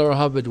 So Laurel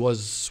Hubbard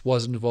was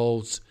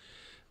involved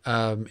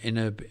I'm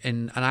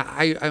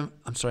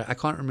sorry, I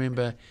can't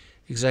remember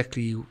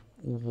exactly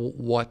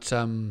what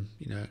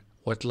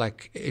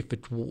like if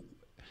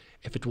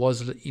it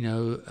was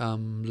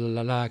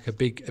like a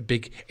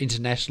big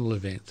international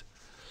event,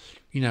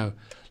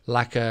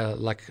 like a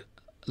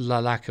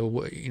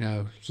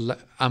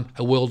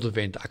world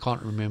event. I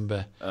can't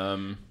remember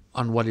on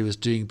what he was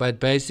doing, but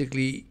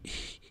basically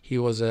she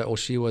was a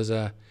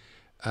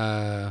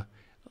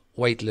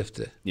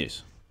weightlifter.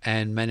 Yes.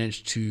 And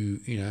managed to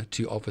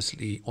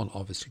obviously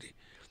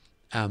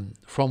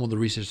from all the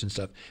research and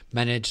stuff,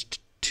 managed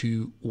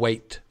to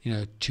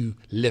to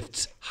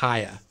lift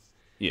higher.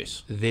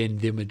 Yes. Than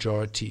the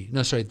majority.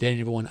 No, sorry, than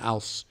everyone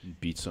else.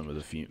 Beat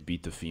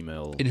the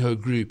female in her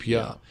group.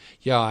 Yeah,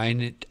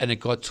 and it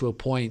got to a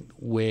point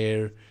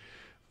where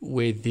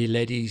the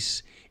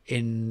ladies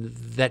in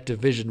that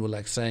division were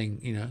like saying,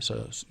 it's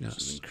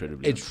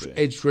incredibly unfair.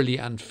 It's really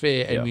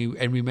unfair, Yeah.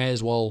 and we may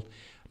as well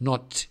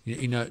not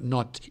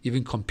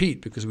even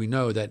compete because we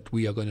know that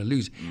we are going to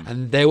lose.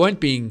 And they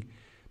weren't being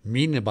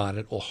mean about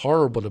it or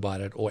horrible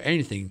about it or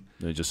anything.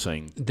 They were just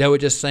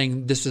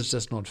saying this is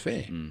just not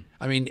fair.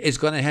 I mean, it's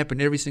going to happen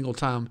every single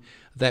time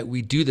that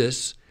we do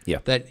this. Yeah.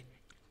 That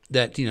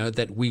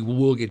we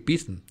will get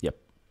beaten. Yep.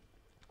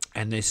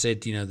 And they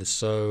said,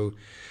 so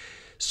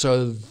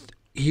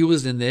he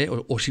was in there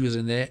or she was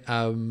in there,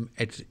 and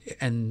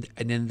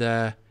then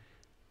the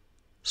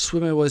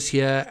swimmer was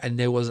here, and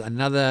there was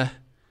another.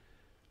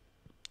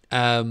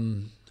 I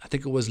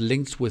think it was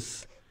linked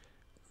with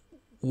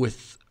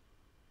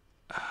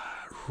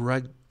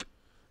rugby.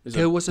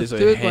 There was a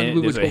third one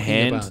we were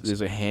talking about.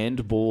 There's a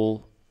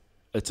handball.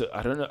 I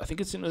don't know. I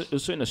think it's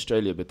also in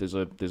Australia, but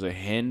there's a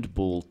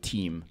handball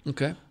team.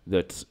 Okay.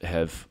 That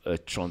have a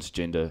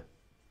transgender,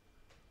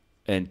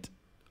 and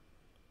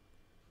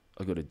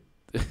I got to.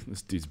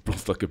 This dude's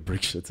built like a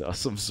brick shit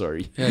house. I'm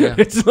sorry. Yeah.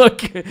 It's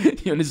like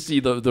you want to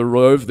see the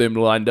row of them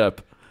lined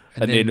up,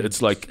 and then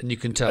it's like, and you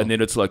can tell, and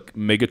then it's like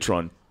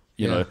Megatron.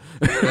 Yeah.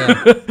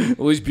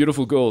 All these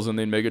beautiful girls, and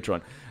then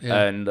Megatron,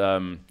 and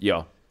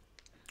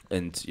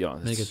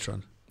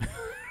Megatron.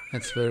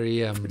 That's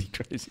very pretty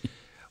crazy.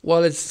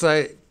 Well, it's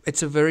a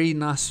very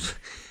nice.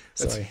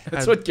 Sorry,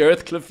 that's what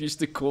Gareth Cliff used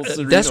to call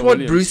Serena That's what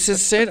Williams. Bruce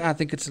has said. I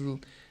think it's a little.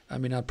 I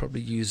mean, I'd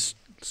probably use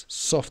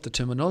softer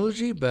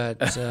terminology, but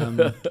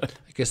I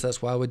guess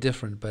that's why we're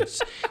different. But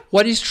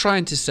what he's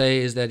trying to say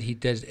is that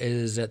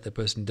that the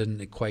person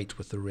didn't equate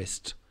with the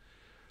rest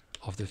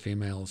of the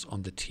females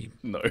on the team.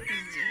 No.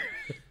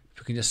 If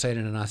we can just say it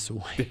in a nicer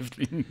way.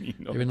 Definitely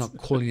not. Maybe not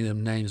calling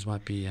them names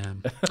might be.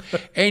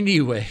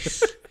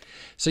 Anyways,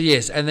 so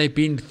yes, and they've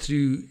been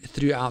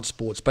throughout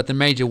sports, but the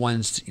major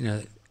ones,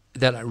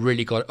 that I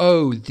really got.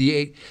 Oh,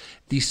 the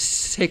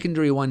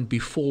secondary one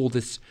before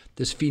this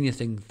FINA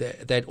thing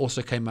that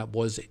also came up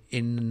was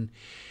in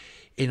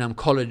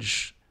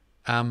college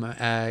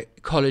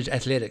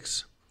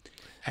athletics.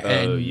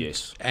 And,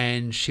 yes.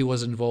 And she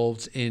was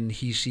involved in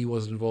she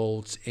was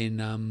involved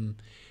in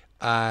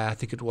I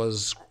think it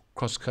was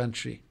cross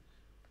country.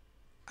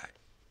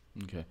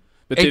 Okay.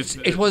 But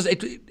it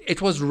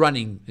was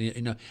running,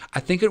 I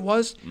think it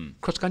was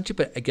cross country,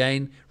 but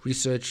again,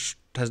 research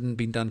hasn't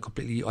been done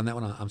completely on that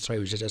one. I'm sorry,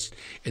 it was just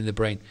in the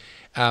brain,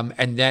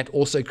 and that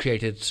also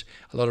created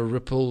a lot of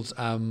ripples.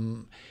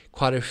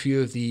 Quite a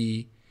few of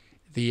the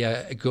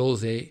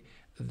girls they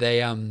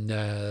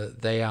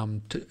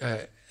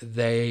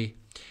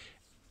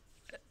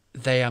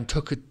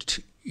took it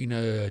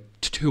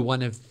to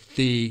one of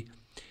the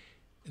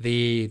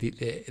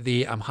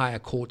higher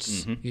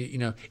courts,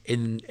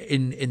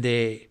 in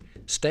their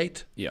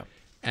state. Yeah.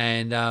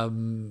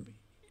 And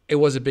it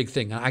was a big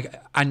thing.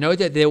 I know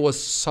that there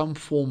was some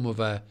form of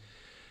a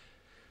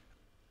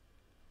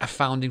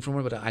founding from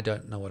it, but I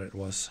don't know what it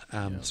was.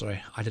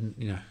 Sorry, I didn't.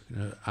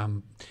 I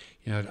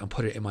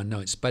put it in my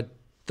notes. But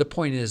the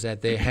point is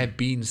that there have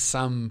been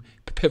some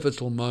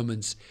pivotal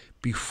moments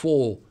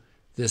before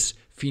this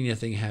FINA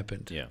thing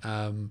happened. Yeah.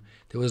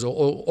 There was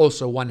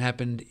also one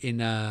happened in,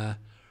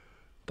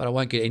 but I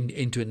won't get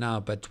into it now.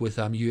 But with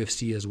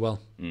UFC as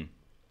well.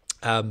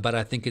 But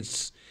I think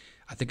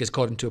I think it's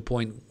gotten to a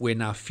point where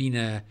now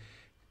FINA,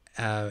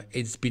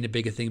 it's been a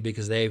bigger thing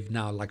because they've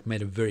now like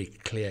made a very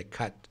clear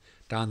cut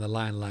down the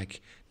line,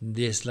 like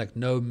there's like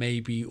no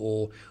maybe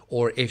or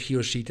if he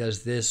or she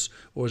does this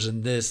or is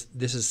in this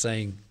is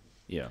saying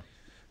Yeah.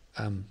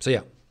 so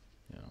yeah.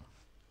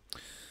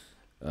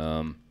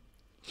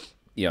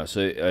 Yeah.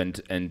 So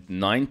and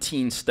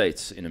 19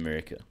 states in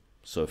America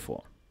so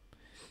far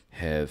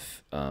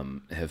have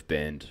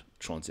banned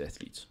trans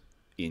athletes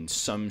in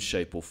some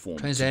shape or form.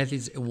 Trans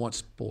athletes in what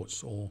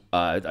sports? Or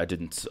I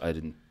didn't.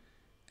 and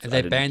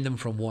they banned them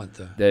from what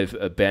though?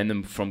 They've banned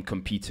them from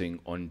competing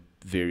on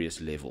various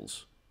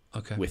levels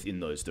Okay. within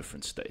those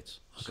different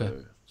states.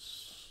 Okay.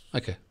 So,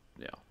 Okay.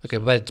 yeah. Okay,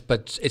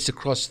 but it's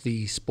across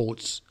the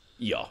sports.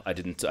 Yeah, I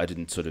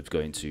didn't sort of go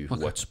into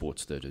Okay. what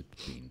sports that had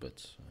been,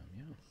 but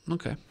yeah.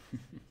 Okay.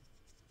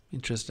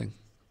 Interesting.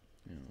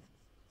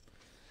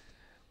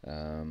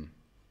 Let's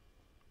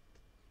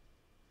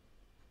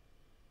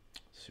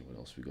see what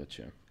else we got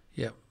here.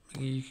 Yeah,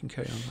 you can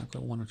carry on. I've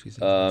got one or two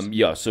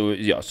things. So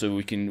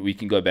we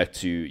can go back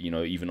to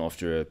even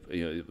after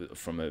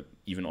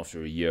even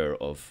after a year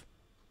of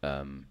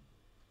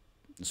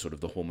sort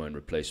of the hormone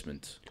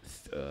replacement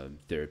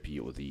therapy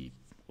or the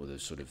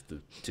sort of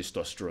the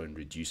testosterone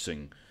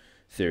reducing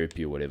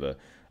therapy or whatever,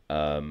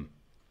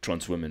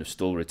 trans women have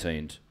still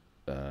retained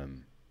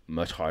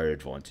much higher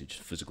advantage,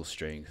 physical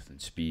strength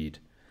and speed.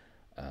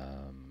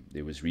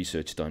 There was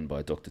research done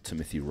by Dr.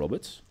 Timothy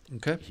Roberts.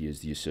 Okay. He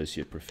is the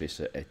associate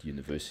professor at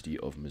University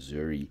of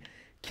Missouri,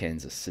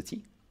 Kansas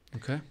City.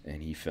 Okay.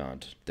 And he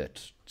found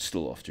that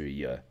still after a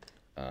year,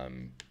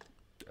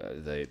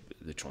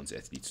 the trans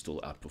athletes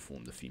still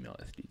outperform the female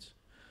athletes.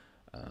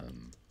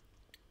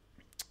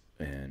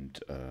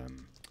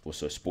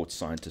 Also sports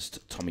scientist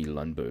Tommy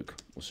Lundberg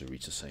also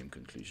reached the same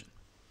conclusion.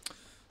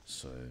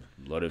 So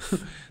a lot of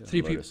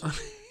Three people.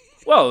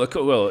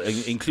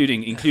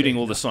 including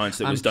all the science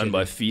that was done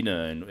by kidding.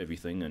 FINA and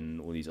everything and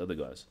all these other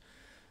guys.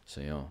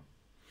 So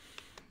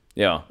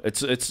yeah,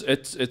 it's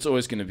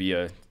always going to be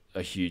a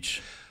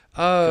huge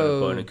kind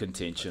of bone of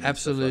contention. and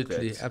stuff like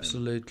Absolutely, that.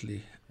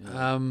 absolutely.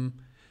 Yeah.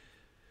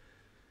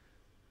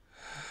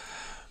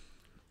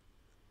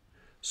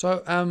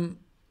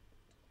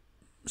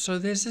 So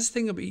there's this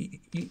thing about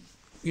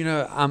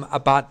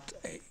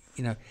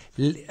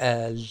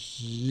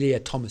Leah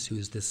Thomas, who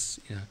is this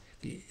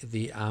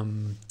the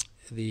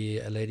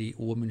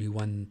woman who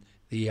won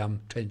the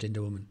transgender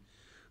woman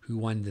who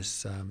won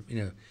this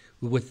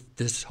with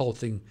this whole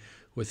thing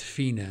with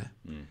FINA.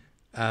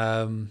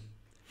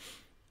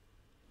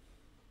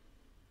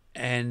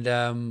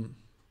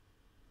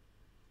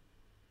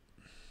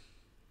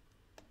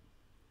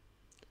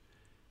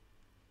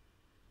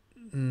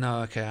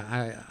 No, okay.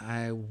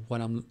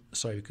 I'm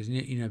sorry because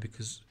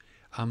because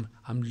I'm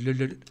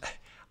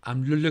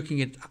looking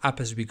it up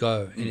as we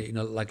go,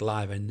 like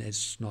live, and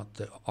it's not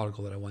the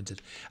article that I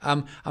wanted.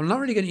 I'm not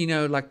really going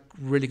to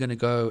really going to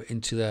go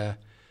into the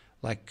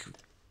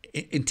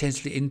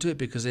intensely into it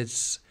because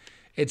it's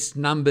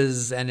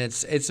numbers and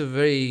it's a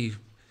very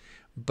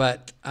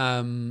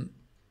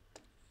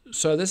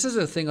so this is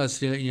a thing I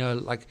was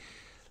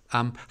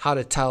how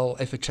to tell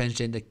if a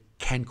transgender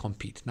can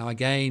compete. Now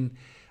again,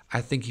 I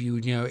think if you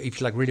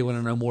really want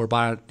to know more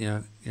about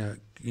it,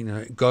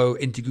 go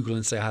into Google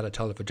and say how to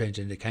tell if a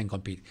transgender can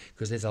compete,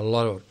 because there's a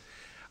lot of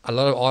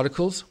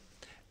articles.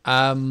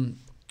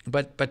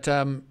 But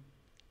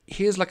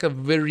here's like a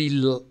very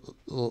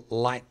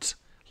light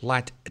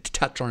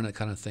touch on it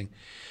kind of thing.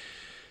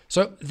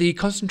 So the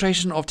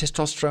concentration of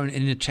testosterone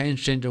in a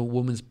transgender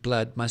woman's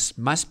blood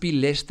must be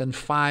less than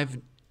 5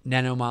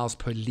 nanomoles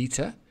per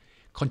liter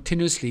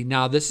continuously.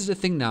 Now, this is the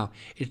thing now.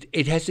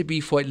 It has to be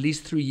for at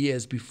least 3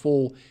 years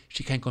before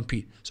she can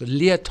compete. So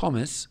Leah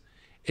Thomas,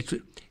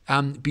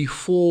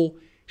 before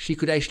she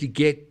could actually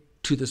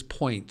get to this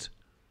point,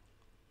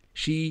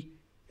 she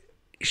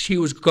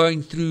was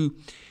going through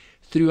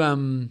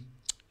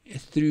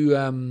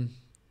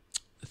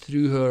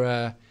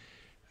her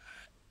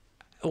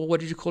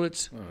what did you call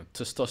it?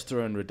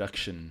 Testosterone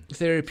reduction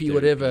therapy,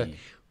 whatever,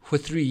 for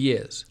 3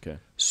 years. Okay.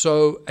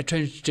 So a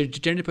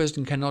transgender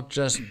person cannot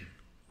just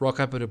rock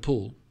up at a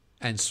pool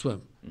and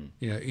swim,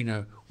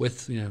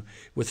 with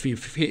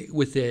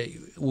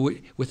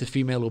the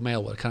female or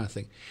male, kind of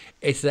thing.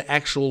 It's the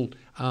actual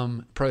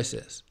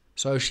process.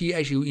 So she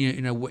actually,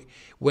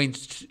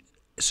 went.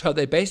 So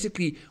they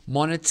basically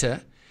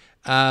monitor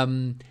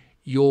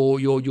your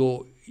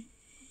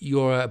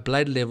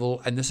blood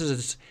level, and this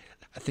is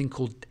a thing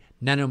called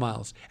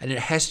nanomoles, and it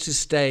has to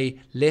stay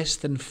less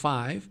than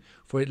 5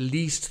 for at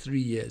least 3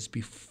 years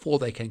before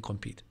they can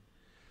compete.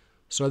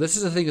 So this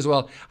is the thing as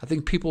well. I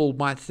think people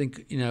might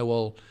think, they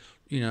are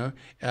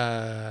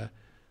a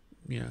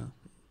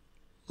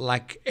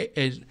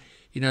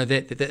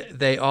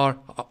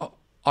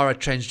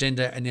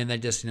transgender, and then they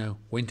just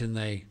went and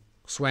they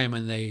swam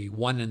and they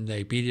won and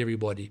they beat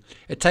everybody.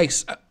 It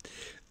takes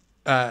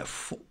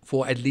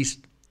for at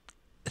least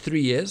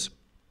 3 years.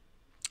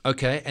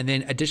 Okay, and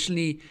then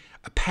additionally,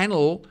 a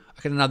panel.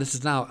 Okay, now this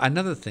is now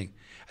another thing.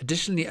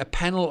 Additionally, a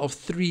panel of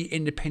 3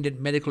 independent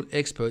medical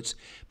experts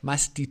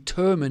must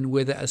determine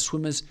whether a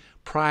swimmer's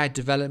prior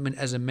development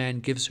as a man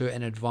gives her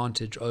an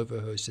advantage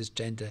over her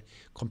cisgender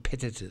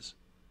competitors.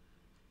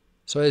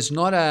 So it's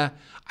not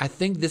I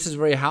think this is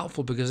very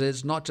helpful because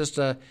it's not just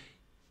a,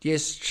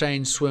 yes,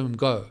 train, swim,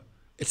 go.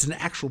 It's an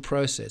actual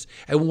process.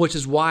 And which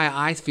is why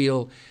I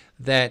feel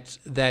that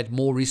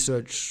more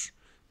research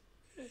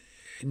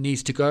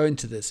needs to go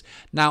into this.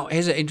 Now,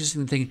 here's an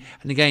interesting thing,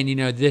 and again,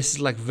 this is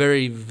like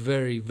very,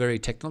 very, very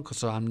technical,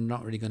 so I'm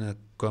not really going to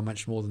go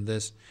much more than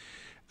this.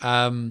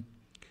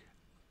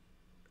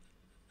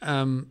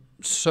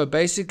 So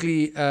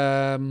basically,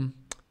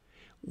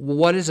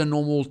 what is a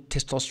normal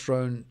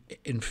testosterone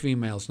in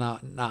females? Now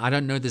I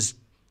don't know this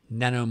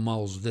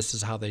nanomoles. This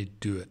is how they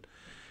do it.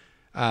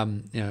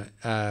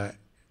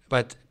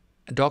 But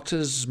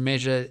doctors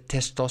measure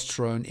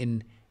testosterone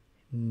in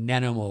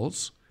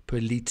nanomoles per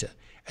liter.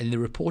 And the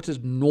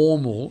reported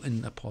normal,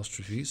 in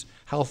apostrophes,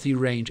 healthy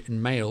range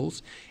in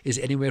males is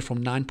anywhere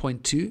from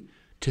 9.2 to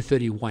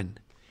 31.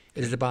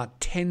 It is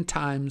about 10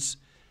 times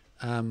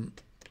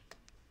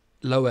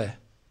lower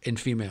in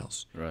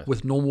females, Right.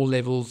 with normal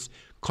levels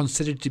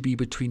considered to be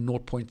between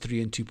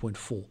 0.3 and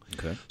 2.4.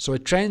 Okay. So a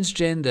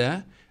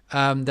transgender,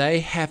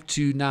 they have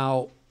to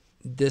now,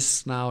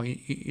 this now,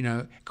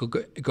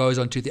 goes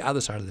on to the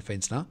other side of the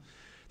fence now.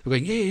 They're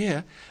going,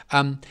 they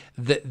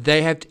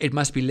have it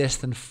must be less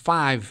than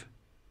 5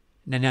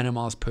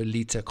 nanomoles per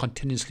liter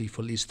continuously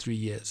for at least 3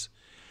 years.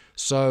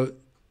 So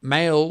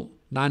male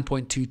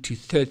 9.2 to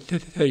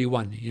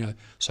 31.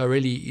 So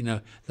really,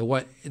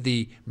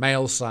 the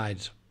male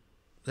side,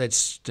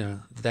 that's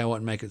they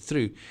won't make it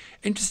through.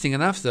 Interesting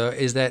enough, though,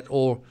 is that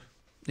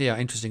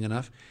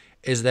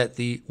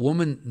the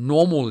woman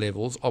normal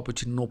levels are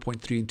between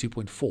 0.3 and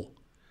 2.4,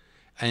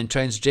 and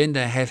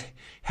transgender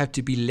have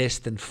to be less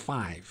than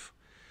 5.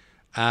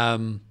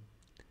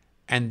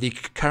 And the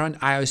current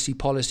IOC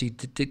policy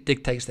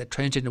dictates that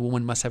transgender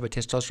women must have a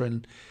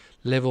testosterone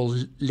level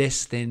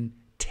less than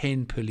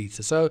 10 per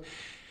liter. So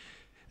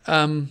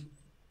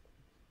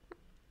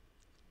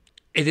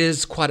it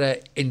is quite an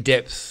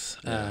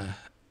in-depth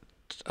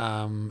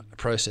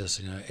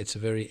process. It's a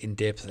very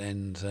in-depth,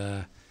 and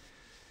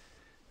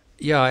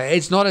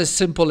it's not as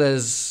simple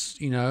as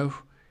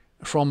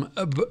from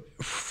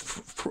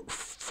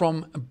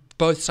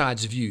both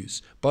sides'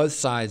 views. Both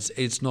sides,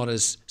 it's not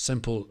as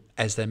simple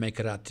as they make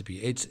it out to be.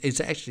 It's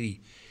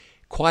actually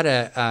quite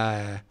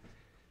a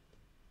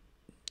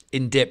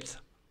in-depth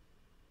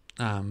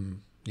a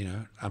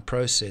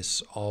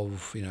process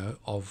of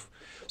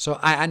so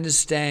I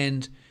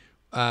understand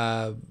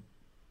I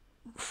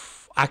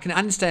can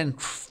understand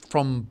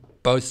from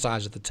both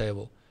sides of the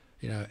table,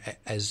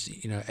 as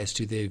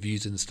to their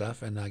views and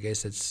stuff, and I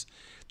guess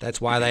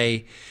that's why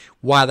they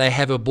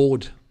have a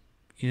board,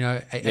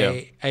 a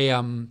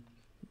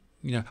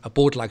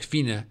board like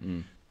FINA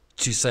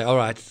to say, all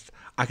right,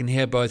 I can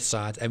hear both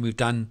sides, and we've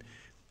done,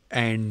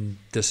 and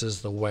this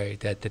is the way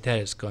that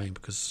it's going,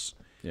 because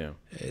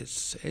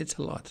it's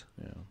a lot.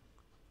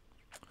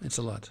 It's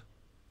a lot.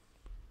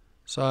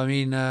 So I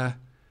mean,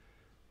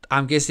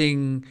 I'm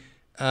guessing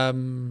I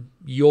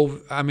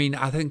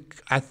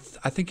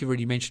think you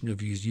already mentioned your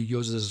views.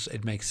 Yours is,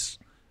 it makes,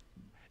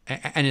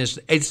 and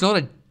it's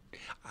not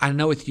I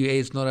know with you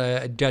it's not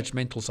a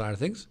judgmental side of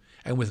things,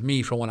 and with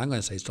me, from what I'm going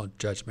to say, it's not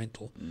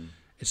judgmental.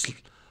 It's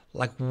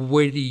like,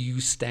 where do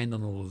you stand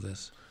on all of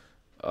this?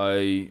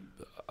 I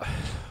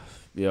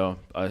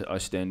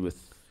stand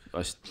with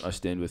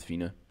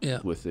FINA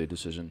with their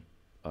decision.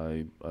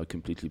 I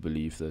completely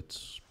believe that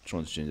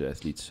transgender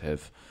athletes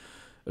have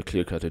a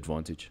clear-cut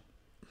advantage,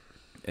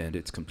 and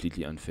it's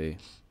completely unfair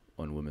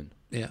on women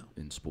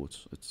in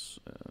sports. It's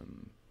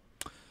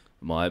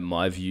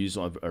my views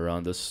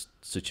around this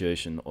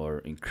situation are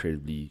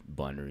incredibly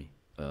binary.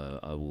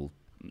 And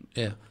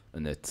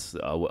that's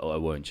I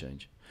won't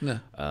change. No,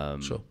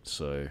 sure.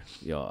 So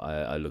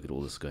I look at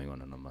all this going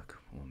on, and I'm like,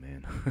 oh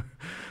man,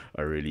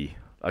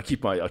 I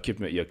keep my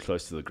ear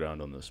close to the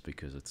ground on this,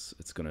 because it's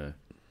a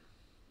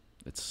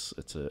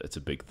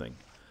big thing,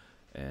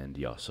 and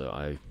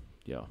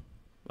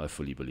I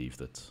fully believe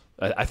that.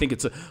 I think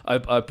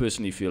I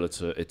personally feel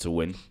it's a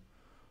win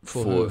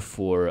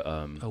for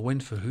a win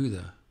for who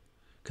though?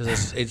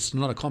 Because it's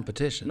not a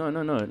competition. No,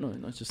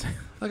 it's just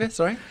okay.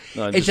 Sorry,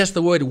 no, it's just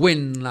the word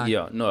win. Like,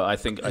 I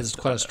think it's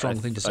quite a strong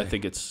thing to say. I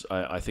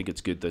think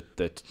it's good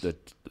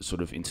that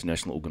sort of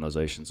international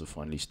organizations are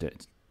finally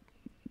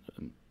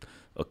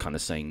are kind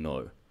of saying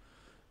no,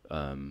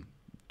 and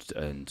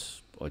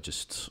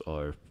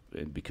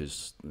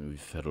because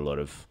we've had a lot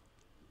of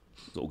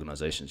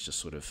organizations just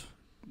sort of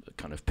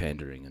kind of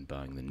pandering and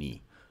bowing the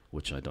knee,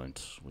 which I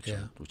don't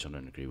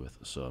agree with.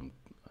 So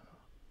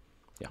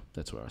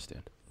that's where I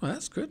stand. Well,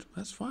 that's good.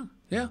 That's fine.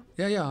 Yeah.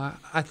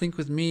 I think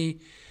with me,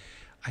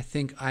 I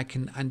think I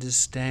can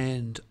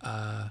understand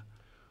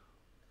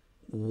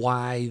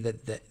why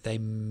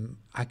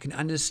I can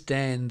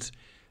understand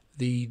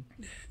the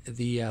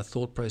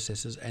thought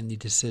processes and the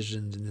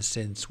decisions, in the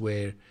sense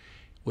where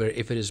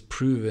if it is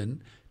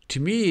proven, to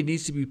me it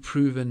needs to be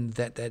proven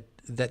that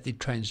the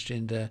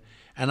transgender,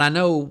 and I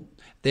know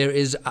there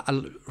is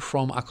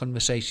from our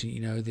conversation,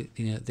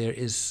 there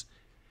is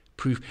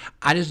proof.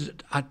 I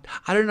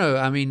don't know.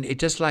 I mean, it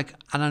just like,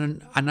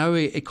 and I know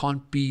it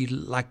can't be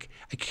like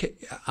a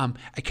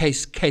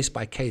case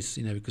by case,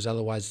 because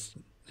otherwise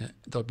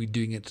they'll be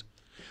doing it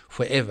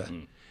forever.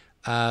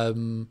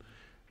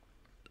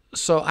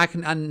 So I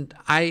can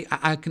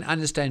I can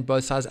understand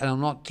both sides, and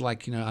I'm not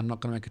like I'm not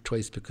going to make a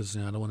choice because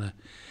I don't want to.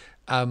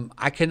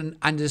 I can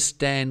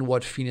understand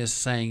what FINA is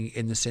saying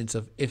in the sense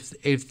of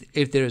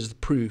if there is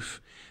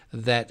proof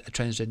that a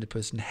transgender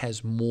person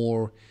has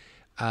more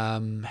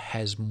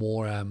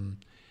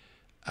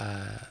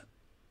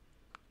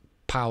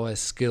power,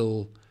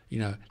 skill,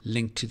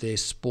 linked to their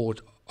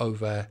sport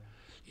over,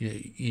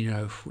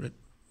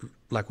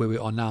 like where we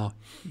are now,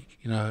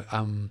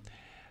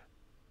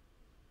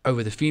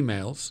 over the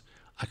females,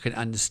 I can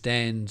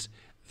understand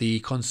the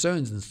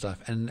concerns and stuff.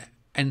 And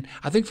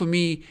I think for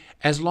me,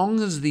 as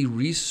long as the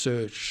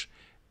research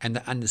and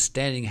the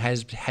understanding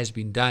has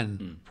been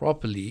done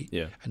properly,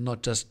 and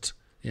not just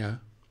we're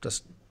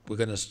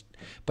gonna.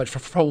 But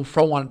from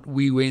what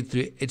we went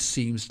through, it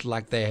seems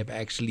like they have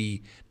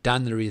actually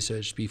done the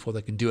research before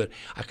they can do it.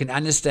 I can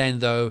understand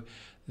though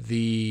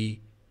the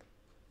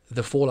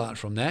fallout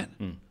from that.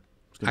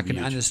 I can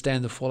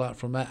understand the fallout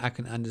from that. I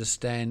can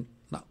understand.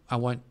 No, I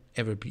won't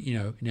ever be.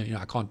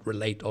 I can't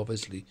relate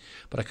obviously,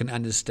 but I can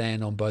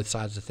understand on both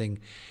sides of the thing.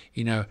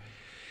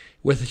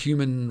 With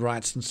human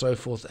rights and so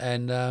forth.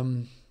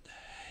 And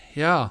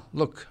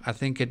look, I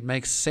think it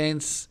makes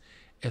sense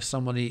if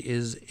somebody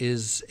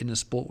is in a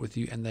sport with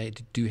you and they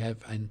do have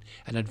an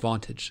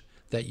advantage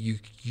that you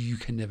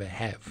can never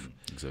have.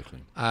 Exactly.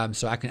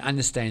 So I can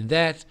understand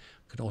that.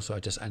 I can also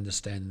just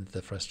understand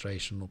the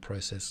frustration or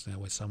process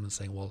where someone's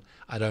saying, well,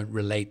 I don't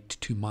relate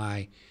to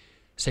my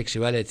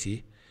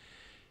sexuality.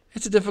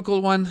 It's a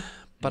difficult one,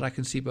 but I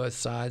can see both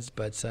sides.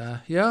 But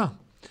as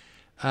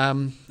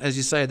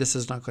you say, this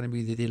is not going to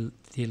be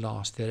the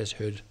last that is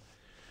heard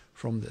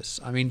from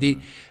this. I mean, the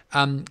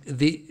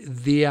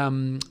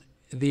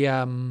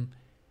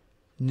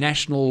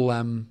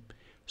national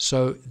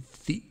so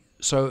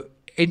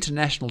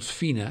international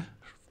FINA,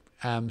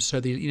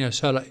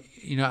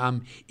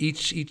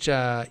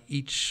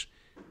 each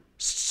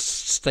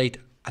state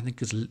I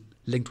think is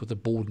linked with the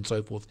board and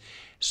so forth.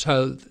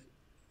 So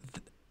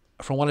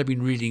from what I've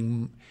been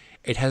reading,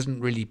 it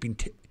hasn't really been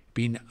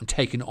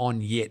taken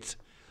on yet.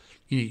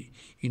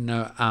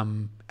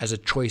 As a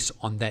choice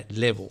on that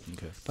level.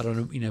 Okay. But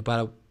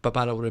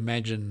I would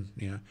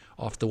imagine,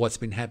 after what's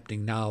been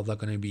happening now, they're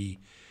going to be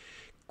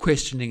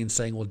questioning and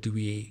saying, well, do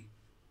we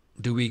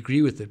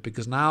agree with it?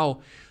 Because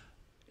now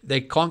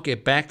they can't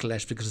get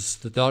backlash because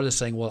the data is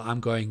saying, well,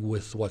 I'm going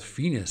with what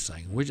FINA is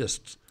saying. We're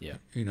just,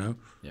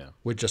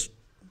 we're just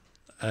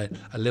a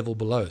level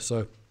below.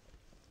 So,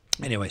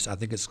 anyways, I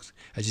think it's,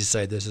 as you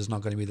say, this is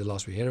not going to be the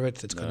last we hear of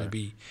it. It's going to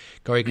be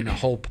going in a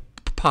whole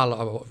pile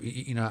of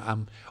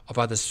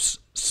other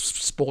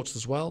sports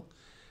as well,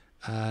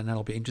 and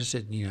I'll be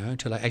interested,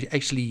 until I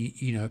actually,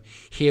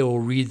 hear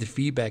or read the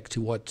feedback to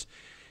what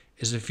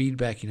is the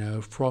feedback,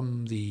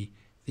 from the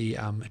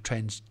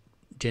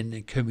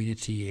transgender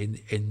community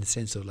in the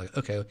sense of like,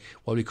 okay,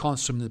 well, we can't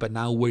swim, but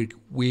now we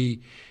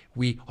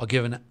are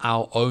given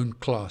our own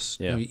class,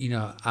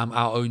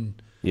 our own.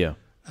 Yeah.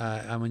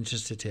 I'm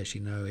interested to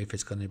actually know if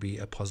it's going to be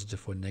a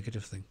positive or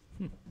negative thing.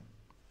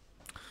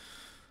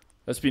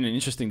 That's been an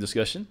interesting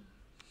discussion.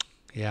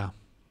 Yeah,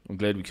 I'm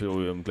glad we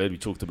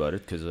talked about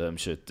it because I'm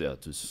sure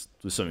it was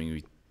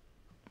something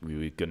we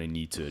were going to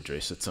need to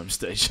address at some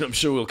stage. I'm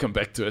sure we'll come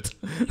back to it.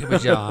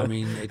 But I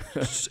mean,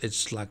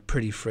 it's like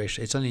pretty fresh.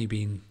 It's only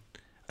been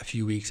a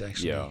few weeks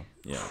actually.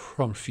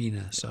 From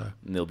FINA, so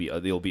and there'll be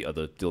other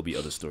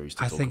stories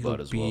to talk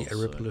about as well. I think there'll be a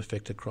ripple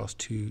effect across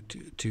to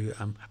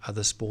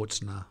other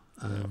sports now,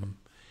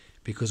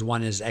 because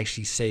one has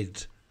actually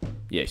said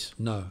yes,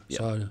 no. Yeah.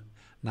 So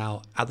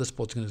now other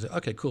sports are going to say,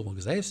 okay, cool,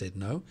 because they've said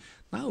no.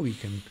 Now we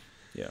can.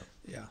 Yeah.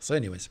 So,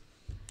 anyways,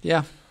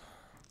 I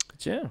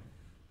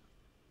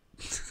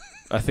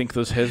think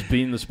this has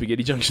been the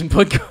Spaghetti Junction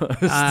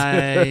podcast.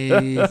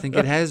 I think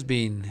it has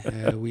been.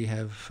 We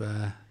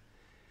have.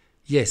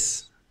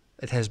 Yes,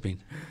 it has been,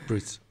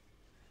 Bruce.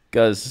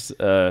 Guys,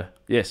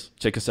 yes,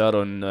 check us out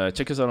on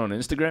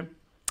Instagram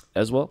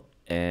as well,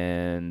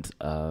 and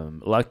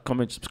like,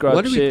 comment, subscribe.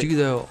 What do share. we do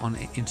though on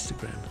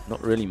Instagram?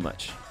 Not really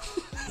much.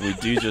 We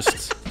do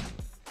just.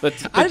 But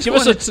give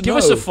us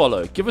a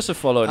follow. Give us a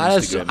follow on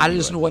Instagram. I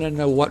just want to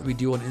know what we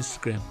do on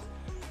Instagram.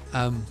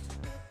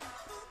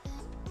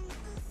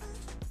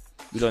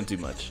 We don't do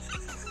much.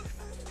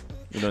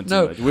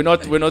 We're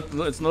not.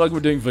 It's not like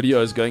we're doing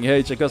videos going,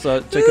 hey, check us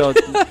out, all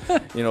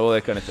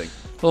that kind of thing.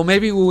 Well,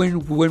 maybe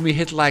when we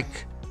hit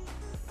like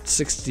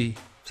 60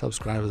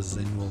 subscribers,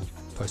 then we'll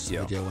post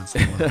a video once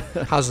in a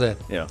while. How's that?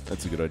 Yeah,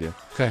 that's a good idea.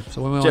 Okay,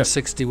 so when we're on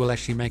 60, we'll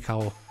actually make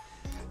our.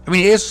 I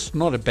mean, it's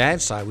not a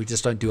bad side. We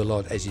just don't do a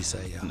lot, as you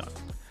say. Yeah. No.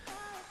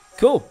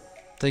 Cool.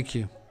 Thank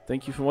you.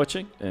 Thank you for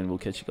watching, and we'll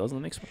catch you guys on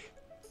the next one.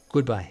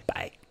 Goodbye.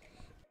 Bye.